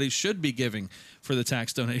think anybody should be giving for the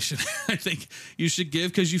tax donation. I think you should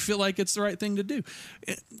give because you feel like it's the right thing to do.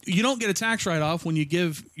 You don't get a tax write-off when you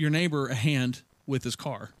give your neighbor a hand with his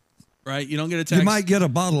car, right? You don't get a tax. You might get a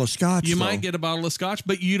bottle of scotch. You might get a bottle of scotch,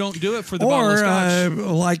 but you don't do it for the bottle of scotch.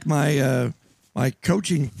 Or like my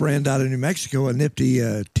coaching friend out of New Mexico, a nifty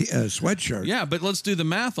sweatshirt. Yeah, but let's do the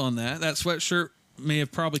math on that. That sweatshirt may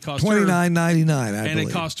have probably cost $29.99, and believe.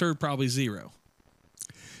 it cost her probably $0.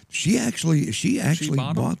 She actually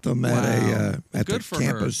bought them at Good the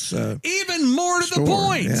campus. Even more to store. the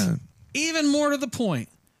point. Yeah. Even more to the point.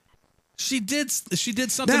 She did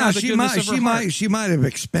something Now out of the goodness of her heart. She might have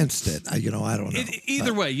expensed it. I don't know.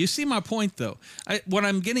 Either way, you see my point, though. What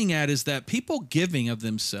I'm getting at is that people giving of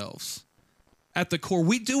themselves, at the core,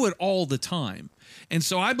 we do it all the time. And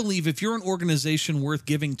so I believe if you're an organization worth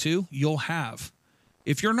giving to, you'll have.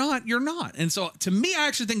 If you're not, you're not. And so to me, I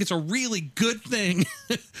actually think it's a really good thing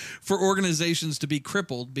for organizations to be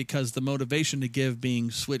crippled, because the motivation to give being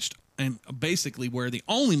switched, and basically where the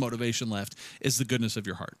only motivation left is the goodness of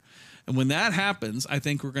your heart. And when that happens, I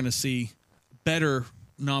think we're going to see better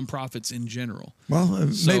nonprofits in general. Well,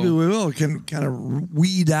 maybe we will can kind of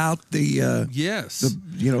weed out the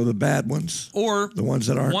the bad ones, or the ones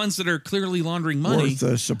that are clearly laundering money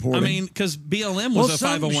worth supporting. I mean, because BLM was a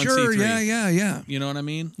 501c3. Sure, yeah. You know what I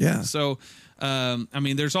mean? Yeah. So, I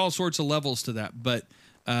mean, there's all sorts of levels to that, but.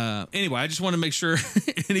 Anyway, I just want to make sure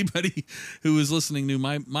anybody who was listening knew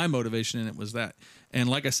my motivation, and it was that. And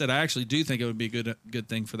like I said, I actually do think it would be a good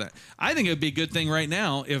thing for that. I think it would be a good thing right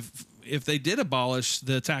now if they did abolish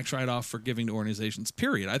the tax write-off for giving to organizations,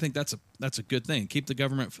 period. I think that's a good thing. Keep the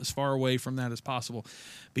government as far away from that as possible.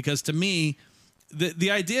 Because to me,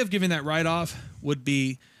 the idea of giving that write-off would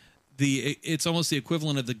be it's almost the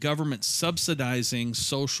equivalent of the government subsidizing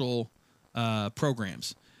social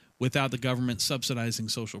programs without the government subsidizing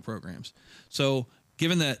social programs. So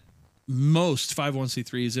given that most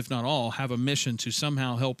 501c3s, if not all, have a mission to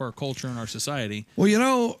somehow help our culture and our society.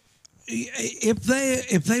 Well,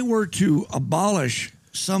 if they were to abolish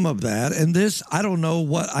some of that, and this, I don't know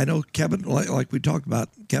what, I know Kevin, like we talked about,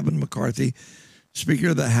 Kevin McCarthy, Speaker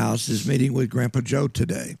of the House, is meeting with Grandpa Joe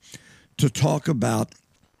today to talk about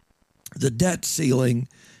the debt ceiling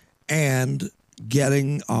and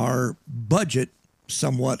getting our budget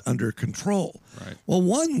somewhat under control. Right. Well,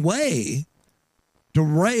 one way to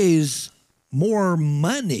raise more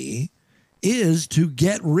money is to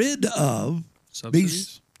get rid of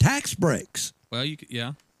these tax breaks. Well,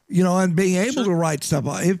 yeah. And being able to write stuff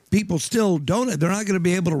off. If people still don't, they're not going to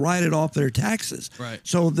be able to write it off their taxes. Right.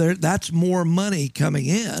 So that's more money coming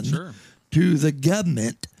in to the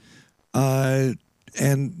government, and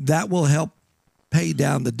that will help pay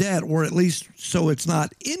down the debt, or at least so it's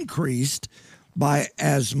not increased by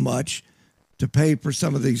as much to pay for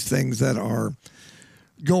some of these things that are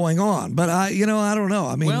going on. But I don't know.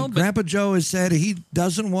 I mean, Well, but- Grandpa Joe has said he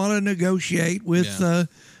doesn't want to negotiate with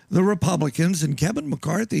the Republicans, and Kevin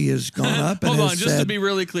McCarthy has gone up and Hold on, has just said, to be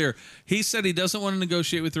really clear, he said he doesn't want to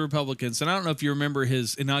negotiate with the Republicans, and I don't know if you remember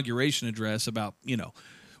his inauguration address about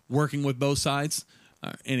working with both sides.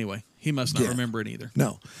 Anyway, he must not remember it either.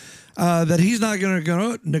 no, that he's not going to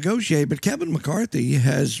go negotiate. But Kevin McCarthy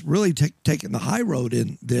has really taken the high road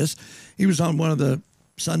in this. He was on one of the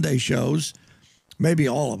Sunday shows, maybe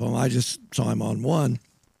all of them. I just saw him on one,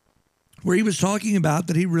 where he was talking about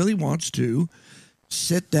that he really wants to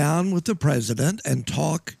sit down with the president and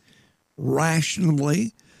talk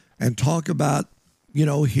rationally and talk about,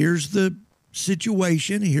 here's the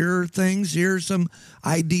situation, here are things, here are some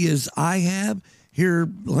ideas I have, here,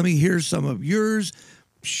 let me hear some of yours.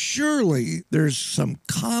 Surely there's some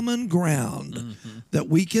common ground that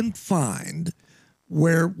we can find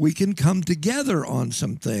where we can come together on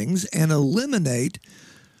some things and eliminate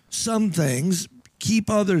some things, keep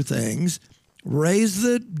other things, raise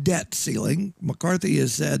the debt ceiling. McCarthy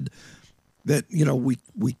has said that,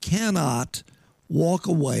 we cannot walk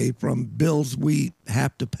away from bills we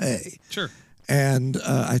have to pay. Sure. And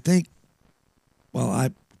I think,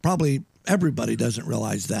 everybody doesn't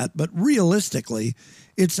realize that, but realistically,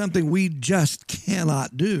 it's something we just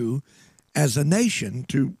cannot do as a nation,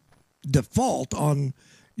 to default on,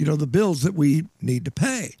 the bills that we need to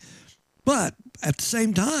pay. But at the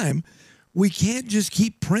same time, we can't just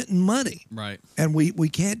keep printing money. Right. And we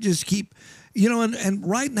can't just keep, and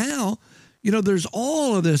right now, there's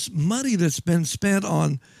all of this money that's been spent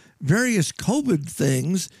on various COVID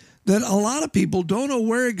things that a lot of people don't know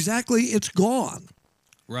where exactly it's gone.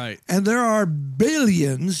 Right. And there are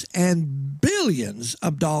billions and billions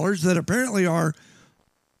of dollars that apparently are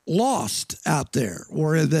lost out there,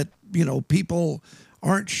 or that, people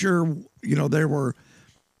aren't sure, there were,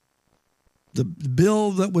 the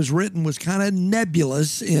bill that was written was kind of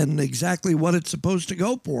nebulous in exactly what it's supposed to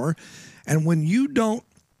go for. And when you don't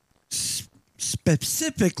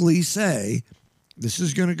specifically say, this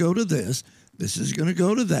is going to go to this is going to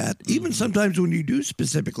go to that, even sometimes when you do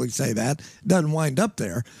specifically say that, it doesn't wind up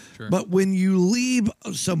there. Sure. But when you leave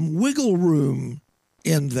some wiggle room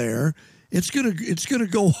in there, it's going to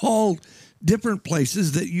go all different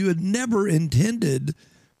places that you had never intended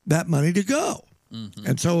that money to go.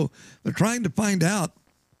 And so they're trying to find out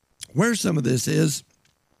where some of this is,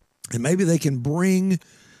 and maybe they can bring,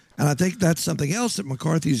 and I think that's something else that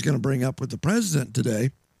McCarthy is going to bring up with the president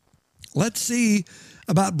today. Let's see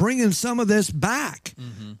about bringing some of this back,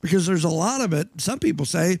 because there's a lot of it. Some people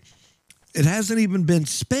say it hasn't even been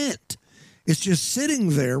spent. It's just sitting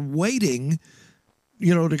there waiting,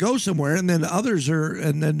 to go somewhere. And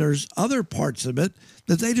then there's other parts of it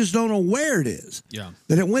that they just don't know where it is. Yeah.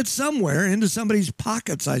 That it went somewhere into somebody's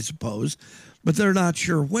pockets, I suppose, but they're not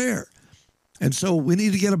sure where. And so we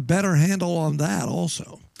need to get a better handle on that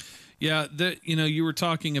also. Yeah. You were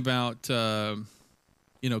talking about,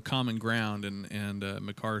 common ground and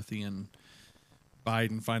McCarthy and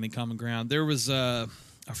Biden finding common ground. There was a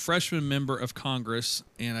freshman member of Congress,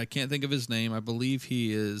 and I can't think of his name. I believe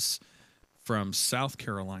he is from South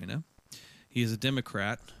Carolina. He is a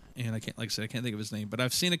Democrat, and I can't think of his name, but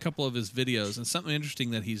I've seen a couple of his videos, and something interesting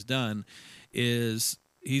that he's done is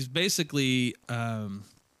he's basically,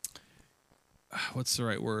 what's the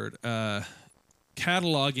right word?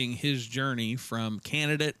 Cataloging his journey from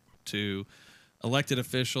candidate to elected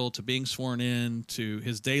official to being sworn in to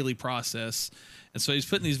his daily process. And so he's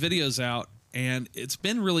putting these videos out, and it's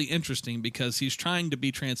been really interesting because he's trying to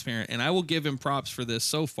be transparent, and I will give him props for this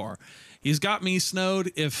so far. He's got me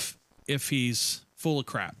snowed if he's full of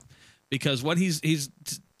crap, because what he's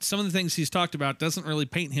some of the things he's talked about doesn't really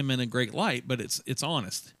paint him in a great light, but it's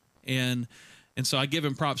honest. And so I give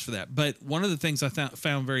him props for that. But one of the things I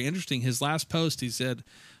found very interesting, his last post, he said,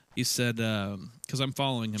 because I'm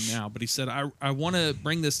following him now, but he said, I want to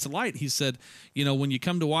bring this to light. He said, when you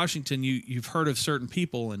come to Washington, you've heard of certain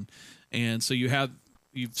people, and so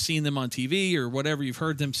you've seen them on TV or whatever, you've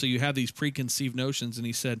heard them, so you have these preconceived notions. And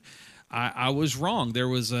he said, I was wrong. There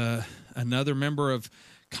was another member of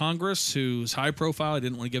Congress who's high profile. I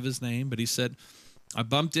didn't want to give his name, but he said, I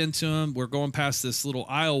bumped into him. We're going past this little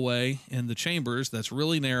aisleway in the chambers that's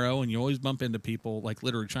really narrow, and you always bump into people, like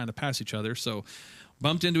literally trying to pass each other. So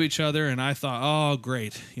bumped into each other, and I thought, oh,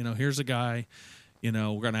 great. Here's a guy, we're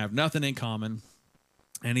going to have nothing in common.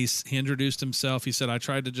 And he introduced himself. He said, I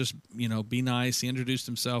tried to just, be nice. He introduced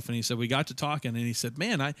himself, and he said, we got to talking. And he said,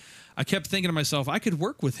 man, I kept thinking to myself, I could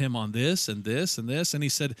work with him on this and this and this. And he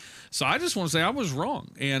said, so I just want to say I was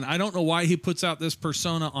wrong. And I don't know why he puts out this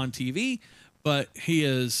persona on TV, but he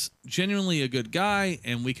is genuinely a good guy,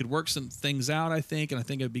 and we could work some things out, I think, and I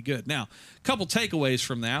think it'd be good. Now, a couple takeaways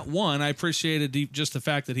from that. One, I appreciated just the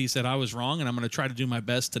fact that he said I was wrong, and I'm going to try to do my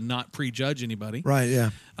best to not prejudge anybody. Right,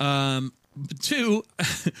 yeah. Two,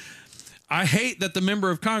 I hate that the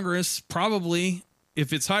member of Congress probably,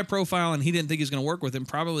 if it's high profile and he didn't think he's going to work with him,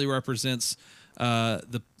 probably represents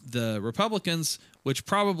the Republicans, which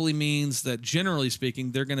probably means that generally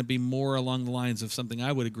speaking, they're going to be more along the lines of something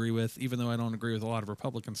I would agree with, even though I don't agree with a lot of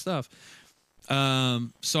Republican stuff. So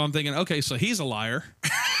I'm thinking, okay, so he's a liar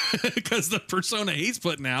because the persona he's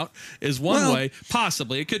putting out is one way.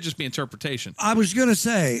 Possibly. It could just be interpretation. I was going to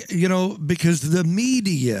say, because the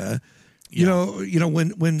media, you know,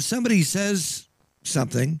 when somebody says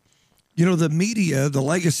something, the media, the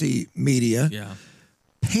legacy media,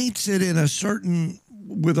 paints it in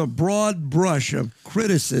with a broad brush of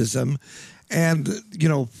criticism and,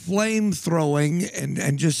 flame throwing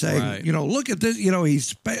and just saying, look at this,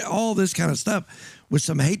 he's all this kind of stuff with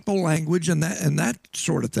some hateful language and that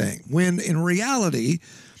sort of thing. When in reality,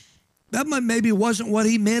 that maybe wasn't what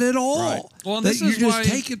he meant at all. Right. Well, and that this you is just why,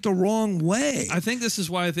 take it the wrong way. I think this is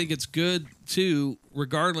why I think it's good too,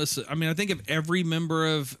 regardless. I mean, I think if every member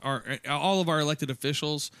of all of our elected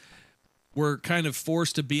officials were kind of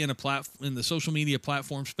forced to be in the social media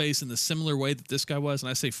platform space in the similar way that this guy was, and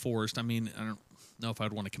I say forced, I mean, I don't know if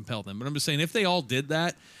I'd want to compel them, but I'm just saying if they all did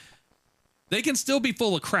that, they can still be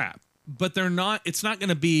full of crap, but it's not going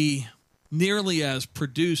to be nearly as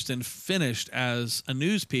produced and finished as a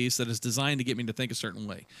news piece that is designed to get me to think a certain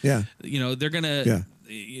way. Yeah. They're going to,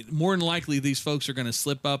 more than likely, these folks are going to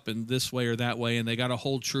slip up in this way or that way, and they got to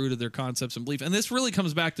hold true to their concepts and beliefs. And this really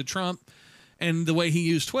comes back to Trump and the way he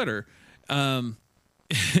used Twitter.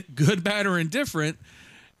 Good, bad, or indifferent,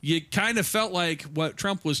 you kind of felt like what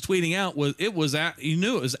Trump was tweeting out you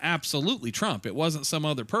knew it was absolutely Trump. It wasn't some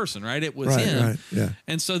other person, right? It was him. Right, yeah.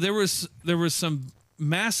 And so there was some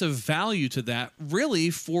massive value to that,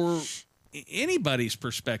 really, for anybody's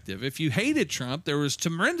perspective. If you hated Trump, there was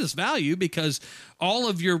tremendous value because all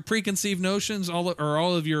of your preconceived notions, all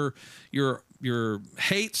of your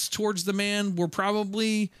hates towards the man were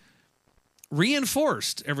probably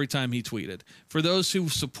reinforced every time he tweeted. For those who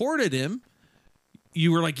supported him,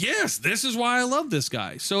 you were like, yes, this is why I love this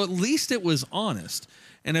guy. So at least it was honest.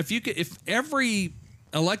 And if every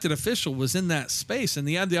elected official was in that space and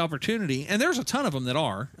they had the opportunity, and there's a ton of them that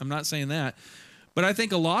are, I'm not saying that, but I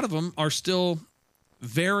think a lot of them are still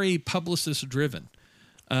very publicist driven.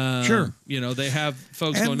 Sure. They have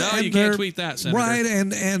folks go, no, you can't tweet that, Senator. Right.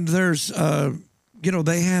 And there's,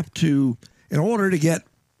 they have to, in order to get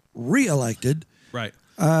reelected, right?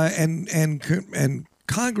 And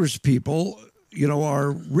Congress people,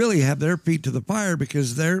 really have their feet to the fire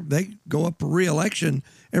because they go up for reelection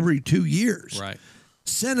every 2 years. Right.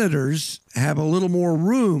 Senators have a little more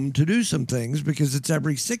room to do some things because it's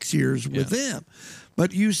every 6 years with them.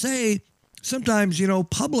 But you say sometimes,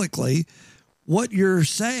 publicly, what you're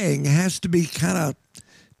saying has to be kind of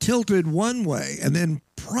tilted one way, and then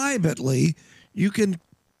privately you can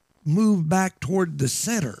move back toward the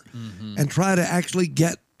center and try to actually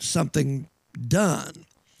get something done.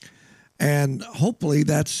 And hopefully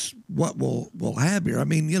that's what we'll have here. I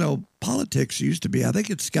mean, politics used to be, I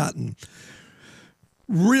think it's gotten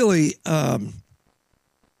really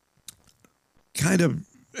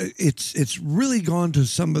it's really gone to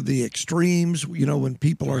some of the extremes, when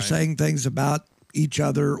people are saying things about each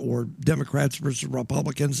other or Democrats versus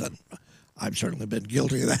Republicans. And I've certainly been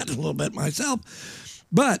guilty of that a little bit myself.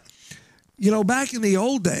 But, back in the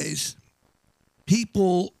old days,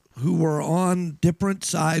 people who were on different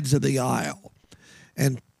sides of the aisle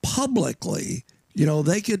and publicly,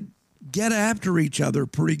 they could get after each other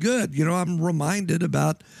pretty good. I'm reminded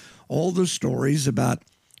about all the stories about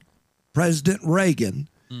President Reagan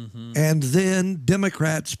and then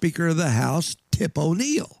Democrat Speaker of the House, Tip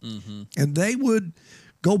O'Neill. And they would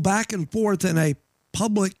go back and forth in a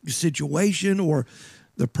public situation, or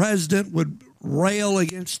the president would rail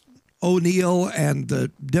against O'Neill and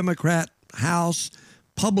the Democrat House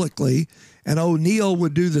publicly, and O'Neill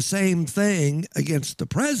would do the same thing against the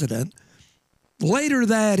president. Later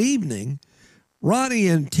that evening, Ronnie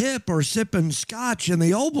and Tip are sipping scotch in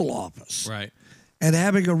the Oval Office. Right. And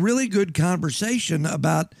having a really good conversation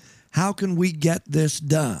about how can we get this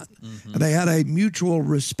done. And they had a mutual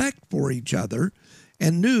respect for each other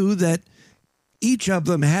and knew that each of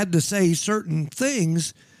them had to say certain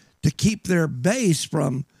things to keep their base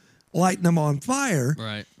from lighting them on fire.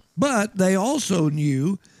 Right. But they also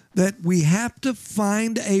knew that we have to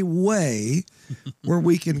find a way where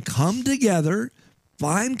we can come together,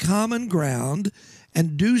 find common ground,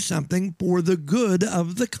 and do something for the good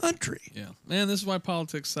of the country. Yeah, man, this is why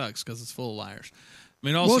politics sucks, because it's full of liars. I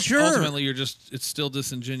mean, also, Well, sure. ultimately, it's still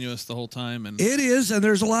disingenuous the whole time. And It is, and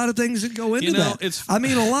there's a lot of things that go into that. I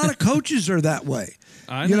mean, a lot of coaches are that way.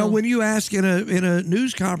 I You know, know. when you ask in a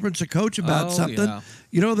news conference a coach about Oh, something, yeah.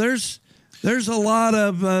 you know, there's a lot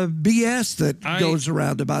of BS that I- goes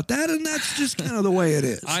around about that, and that's just kind of the way it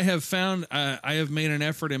is. I have found I have made an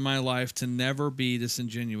effort in my life to never be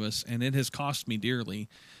disingenuous, and it has cost me dearly.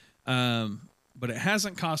 But it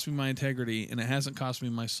hasn't cost me my integrity, and it hasn't cost me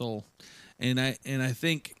my soul. And I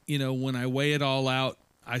think, you know, when I weigh it all out,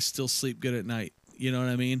 I still sleep good at night. You know what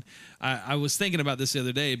I mean? I was thinking about this the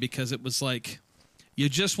other day, because it was like, you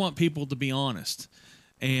just want people to be honest.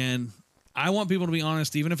 And I want people to be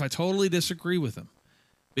honest even if I totally disagree with them,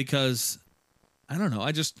 because I don't know,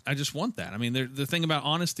 I just want that. I mean, the thing about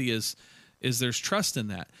honesty is there's trust in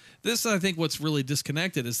that. This, I think, what's really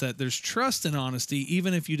disconnected is that there's trust in honesty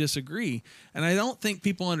even if you disagree. And I don't think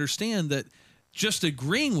people understand that just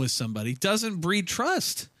agreeing with somebody doesn't breed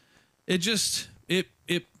trust. It just it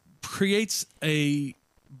creates a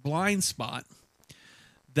blind spot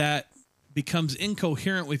that becomes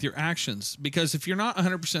incoherent with your actions, because if you're not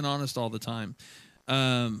 100% honest all the time,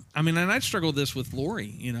 I mean, and I struggle with this with Lori,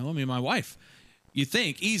 you know, I mean, my wife, you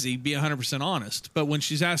think easy, be 100% honest, but when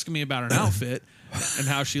she's asking me about an outfit and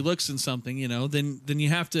how she looks in something, you know, then you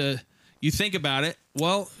have to, you think about it.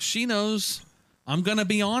 Well, she knows I'm going to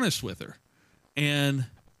be honest with her, and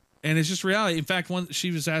it's just reality. In fact, one,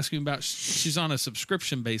 she was asking about, she's on a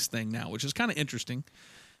subscription based thing now, which is kind of interesting,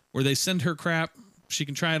 where they send her crap. She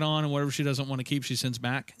can try it on, and whatever she doesn't want to keep, she sends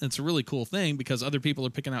back. And it's a really cool thing, because other people are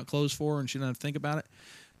picking out clothes for her, and she doesn't have to think about it.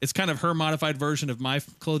 It's kind of her modified version of my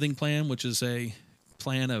clothing plan, which is a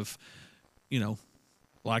plan of, you know,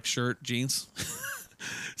 black shirt, jeans.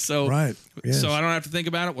 So, Right. Yes. So I don't have to think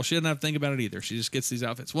about it. Well, she doesn't have to think about it either. She just gets these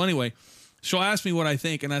outfits. Well, anyway, she'll ask me what I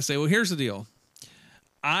think, and I say, well, here's the deal.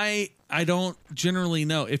 I don't generally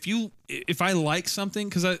know if I like something,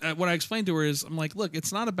 because what I explained to her is, I'm like, look,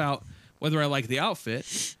 it's not about whether I like the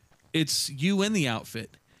outfit, it's you in the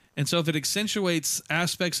outfit. And so if it accentuates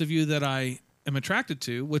aspects of you that I am attracted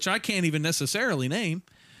to, which I can't even necessarily name,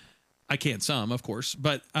 I can't some, of course,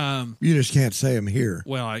 but You just can't say them here.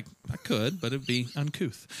 well, I could, but it'd be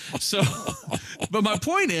uncouth. So, but my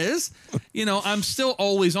point is, you know, I'm still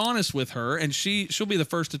always honest with her, and she'll be the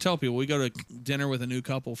first to tell people. We go to dinner with a new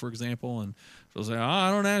couple, for example, and she'll say,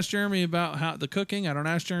 I don't ask Jeremy about how the cooking. I don't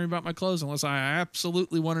ask Jeremy about my clothes unless I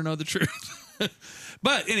absolutely want to know the truth.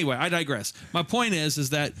 But anyway, I digress. My point is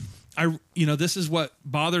that this is what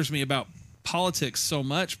bothers me about politics so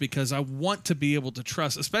much, because I want to be able to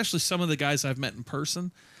trust, especially some of the guys I've met in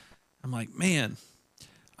person. I'm like, man,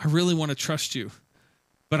 I really want to trust you,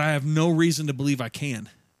 but I have no reason to believe I can,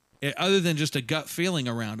 other than just a gut feeling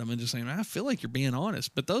around them and just saying, I feel like you're being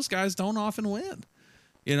honest. But those guys don't often win.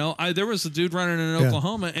 You know, there was a dude running in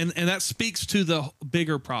Oklahoma, and that speaks to the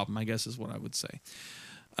bigger problem, I guess is what I would say.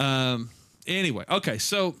 Anyway, okay,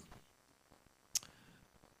 so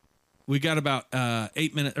we got about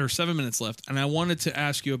 7 minutes left, and I wanted to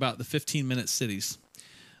ask you about the 15-minute cities.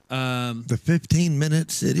 The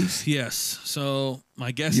 15-minute cities? Yes. So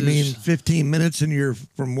my guess You is... mean 15 minutes and you're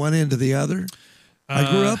from one end to the other? I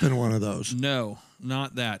grew up in one of those. No,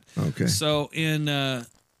 not that. Okay. So in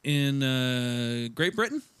Great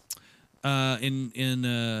Britain, in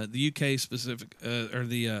the UK specific, or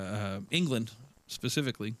the England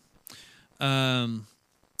specifically,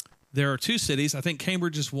 there are two cities. I think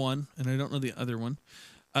Cambridge is one, and I don't know the other one,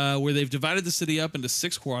 where they've divided the city up into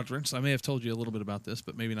 6 quadrants. I may have told you a little bit about this,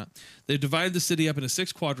 but maybe not. They've divided the city up into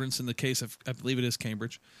 6 quadrants in the case of, I believe it is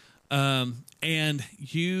Cambridge. And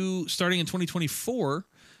you, starting in 2024,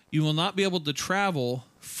 you will not be able to travel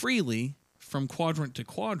freely from quadrant to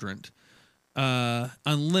quadrant,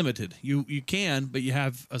 unlimited. You can, but you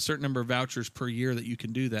have a certain number of vouchers per year that you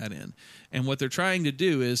can do that in. And what they're trying to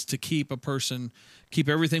do is to keep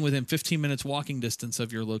everything within 15 minutes walking distance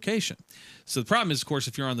of your location. So the problem is, of course,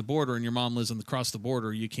 if you're on the border and your mom lives across the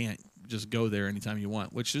border, you can't just go there anytime you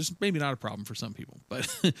want, which is maybe not a problem for some people, but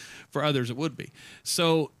for others it would be.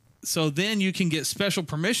 So then you can get special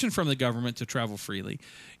permission from the government to travel freely.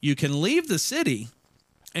 You can leave the city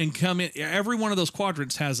and come in. Every one of those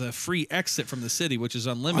quadrants has a free exit from the city, which is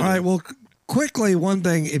unlimited. All right, well, quickly, one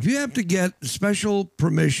thing. If you have to get special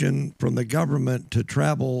permission from the government to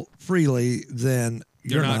travel freely, then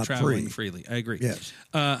you're not not traveling free. freely. I agree. Yes.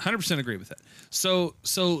 100% agree with that. So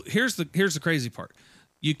here's the crazy part.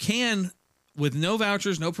 You can with no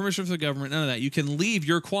vouchers, no permission from the government, none of that. You can leave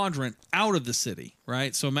your quadrant out of the city,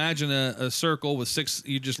 right? So imagine a circle with 6,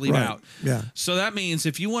 you just leave Right. out. Yeah. So that means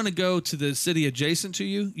if you want to go to the city adjacent to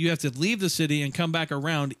you, you have to leave the city and come back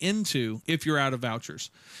around into if you're out of vouchers.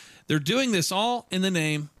 They're doing this all in the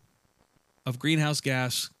name of greenhouse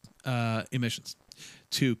gas emissions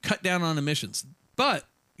to cut down on emissions. But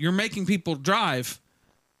you're making people drive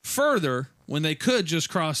further when they could just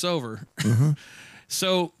cross over.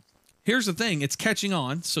 So here's the thing. It's catching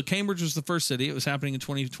on. So Cambridge was the first city. It was happening in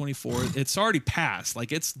 2024. It's already passed.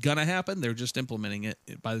 Like, it's going to happen. They're just implementing it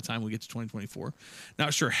by the time we get to 2024.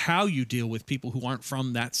 Not sure how you deal with people who aren't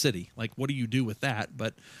from that city. Like, what do you do with that?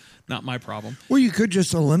 But not my problem. Well, you could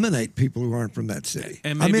just eliminate people who aren't from that city.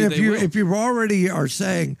 And I maybe mean, they will. if you already are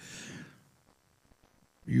saying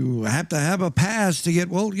you have to have a pass to get,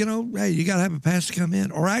 well, you know, hey, you got to have a pass to come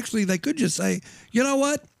in. Or actually, they could just say, you know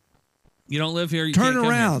what? You don't live here. You Turn can't come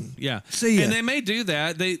around. here. Yeah. See ya. And they may do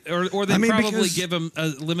that. They or they I mean, probably because- give them a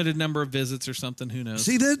limited number of visits or something. Who knows?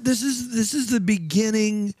 See, this is the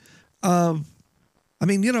beginning of,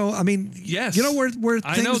 Yes. you know where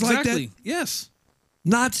I things know exactly. like that, Yes.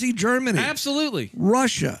 Nazi Germany, Absolutely.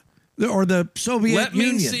 Russia, or the Soviet Let me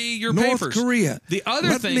Union, see your North papers. Korea. The other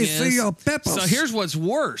Let thing me is, see your papers. so here's what's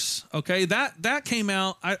worse. Okay, that came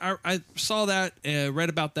out. I saw that, read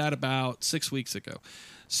about that about 6 weeks ago.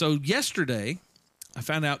 So yesterday, I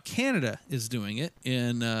found out Canada is doing it.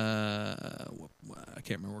 I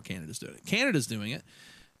can't remember where Canada's doing it. Canada's doing it.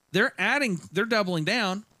 They're doubling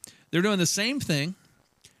down. They're doing the same thing,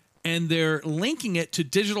 and they're linking it to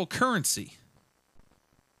digital currency.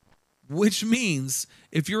 Which means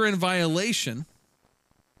if you're in violation,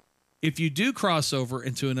 if you do cross over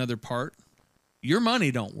into another part, your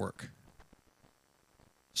money don't work.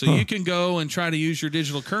 So you can go and try to use your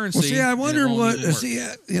digital currency. Well, see, I and it wonder won't what,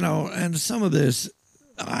 even work. and some of this,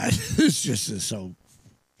 this just is so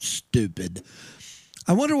stupid.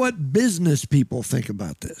 I wonder what business people think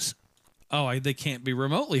about this. Oh, they can't be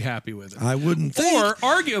remotely happy with it. I wouldn't think. Or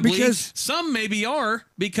arguably, because some maybe are,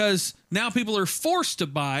 because now people are forced to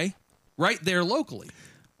buy right there locally.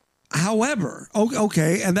 however,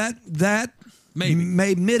 okay, and that Maybe.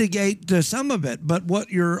 may mitigate some of it, but what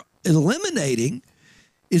you're eliminating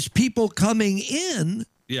is people coming in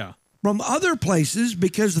Yeah. from other places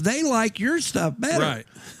because they like your stuff better. Right.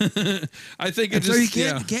 I think it And just, so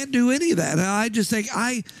you can't do any of that. And I just think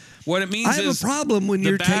what it means I have is a problem when the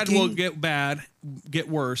you're bad taking will get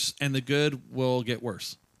worse, and the good will get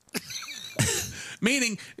worse.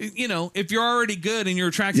 Meaning, if you're already good and you're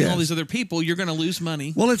attracting all Yes. these other people, you're going to lose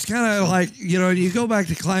money. Well, it's kind of like, you go back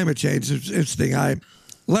to climate change. It's interesting.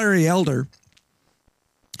 Larry Elder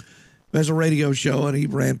has a radio show, and he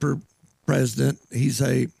ran for president. He's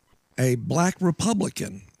a black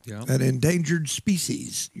Republican, Yeah. an endangered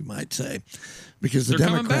species, you might say, because the They're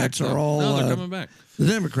coming Democrats back. are all. No, they're coming back. The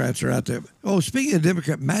Democrats are out there. Oh, speaking of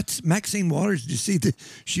Democrat, Maxine Waters, did you see that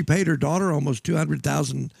she paid her daughter almost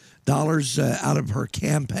 $200,000 out of her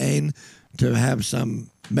campaign to have some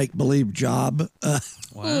make-believe job?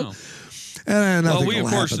 Wow. And Well, nothing we, of will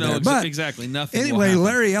course, happen know there. But exactly nothing. will anyway, happen.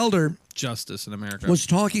 Larry Elder Justice in America. was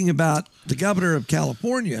talking about the governor of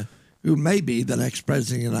California, who may be the next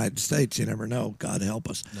president of the United States. You never know. God help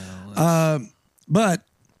us. But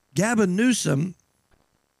Gavin Newsom,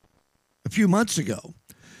 a few months ago,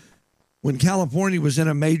 when California was in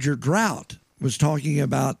a major drought, was talking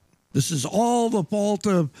about this is all the fault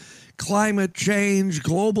of climate change,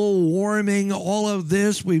 global warming, all of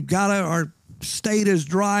this. Our state is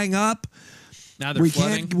drying up. now they're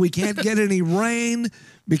flooding. We can't get any rain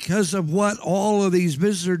because of what all of these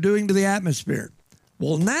businesses are doing to the atmosphere.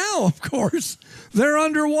 Well, now, of course, they're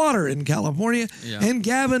underwater in California, Yeah. and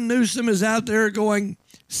Gavin Newsom is out there going,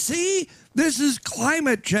 see, this is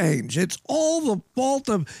climate change. It's all the fault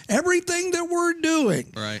of everything that we're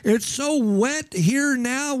doing. Right. It's so wet here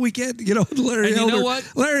now, we can't, Larry And you Elder. know what?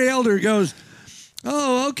 Larry Elder goes,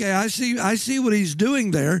 oh, okay, I see what he's doing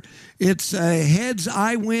there. It's heads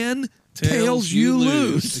I win, tails you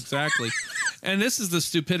lose. Exactly. And this is the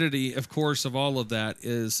stupidity, of course, of all of that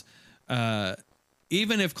is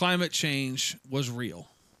even if climate change was real.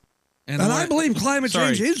 And I believe climate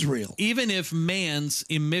change is real. Even if man's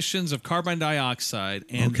emissions of carbon dioxide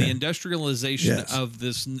and Okay. the industrialization Yes. of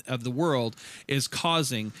the world is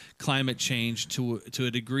causing climate change to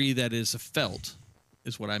a degree that is felt,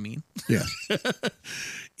 is what I mean. Yeah.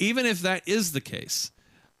 Even if that is the case,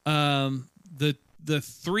 the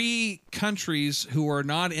three countries who are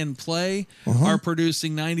not in play are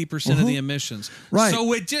producing 90% of the emissions. Right.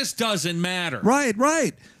 So it just doesn't matter.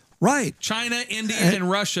 Right. China, India, and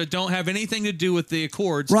Russia don't have anything to do with the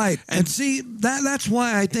accords. Right. And see, that's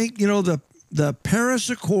why I think, the Paris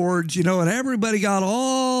Accords, and everybody got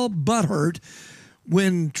all butthurt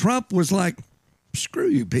when Trump was like, screw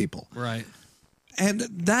you people. Right. And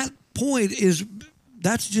that point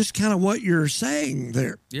that's just kind of what you're saying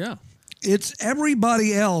there. Yeah. It's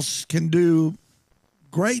everybody else can do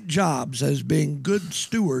great jobs as being good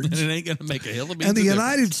stewards. And it ain't going to make a hill of beans. And the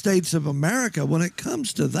United States of America, when it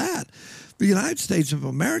comes to that, the United States of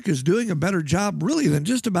America is doing a better job really than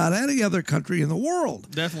just about any other country in the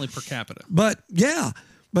world. Definitely per capita. But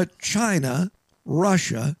China,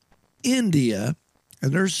 Russia, India,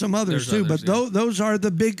 and there's some others too, but those are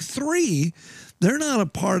the big three. They're not a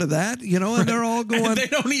part of that, and they're all going. And they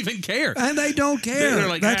don't even care. And they don't care. They're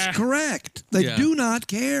like, that's correct. They do not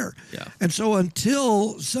care. Yeah. And so and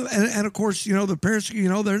of course, the Paris,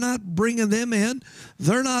 they're not bringing them in.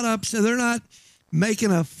 They're not upset. They're not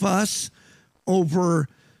making a fuss over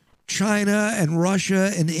China and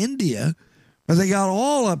Russia and India. But they got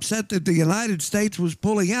all upset that the United States was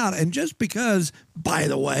pulling out. And just because, by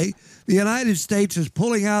the way, the United States is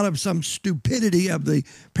pulling out of some stupidity of the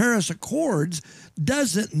Paris Accords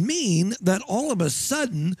doesn't mean that all of a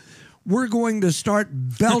sudden we're going to start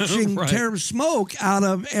belching right. smoke out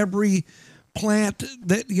of every plant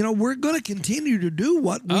that, we're going to continue to do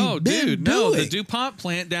what we've been doing. No, the DuPont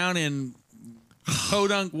plant down in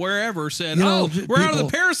Podunk, wherever, said, we're out of the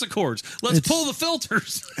Paris Accords. Let's pull the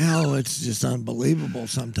filters. Oh, it's just unbelievable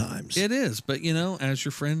sometimes. It is. But, as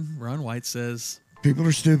your friend Ron White says, people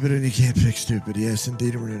are stupid and you can't fix stupid. Yes,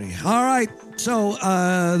 indeed, Rooney. All right. So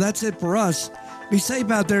that's it for us. Be safe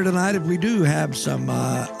out there tonight. If we do have some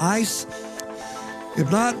ice,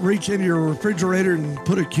 if not, reach into your refrigerator and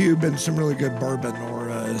put a cube in some really good bourbon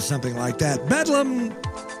or something like that. Bedlam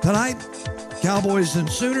tonight, Cowboys and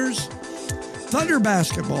Sooners. Thunder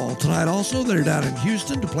basketball tonight also. They're down in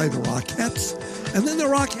Houston to play the Rockettes. And then the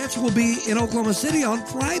Rockettes will be in Oklahoma City on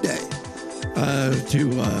Friday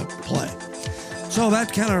to play. So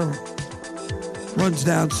that kind of runs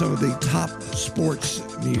down some of the top sports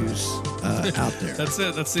news out there. That's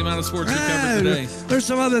it. That's the amount of sports we covered today. There's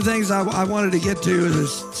some other things I wanted to get to.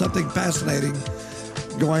 There's something fascinating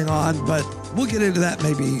going on, but we'll get into that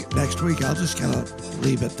maybe next week. I'll just kind of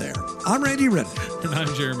leave it there. I'm Randy Ritter. And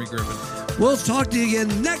I'm Jeremy Griffin. We'll talk to you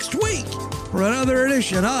again next week for another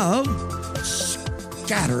edition of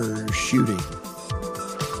Scatter Shooting.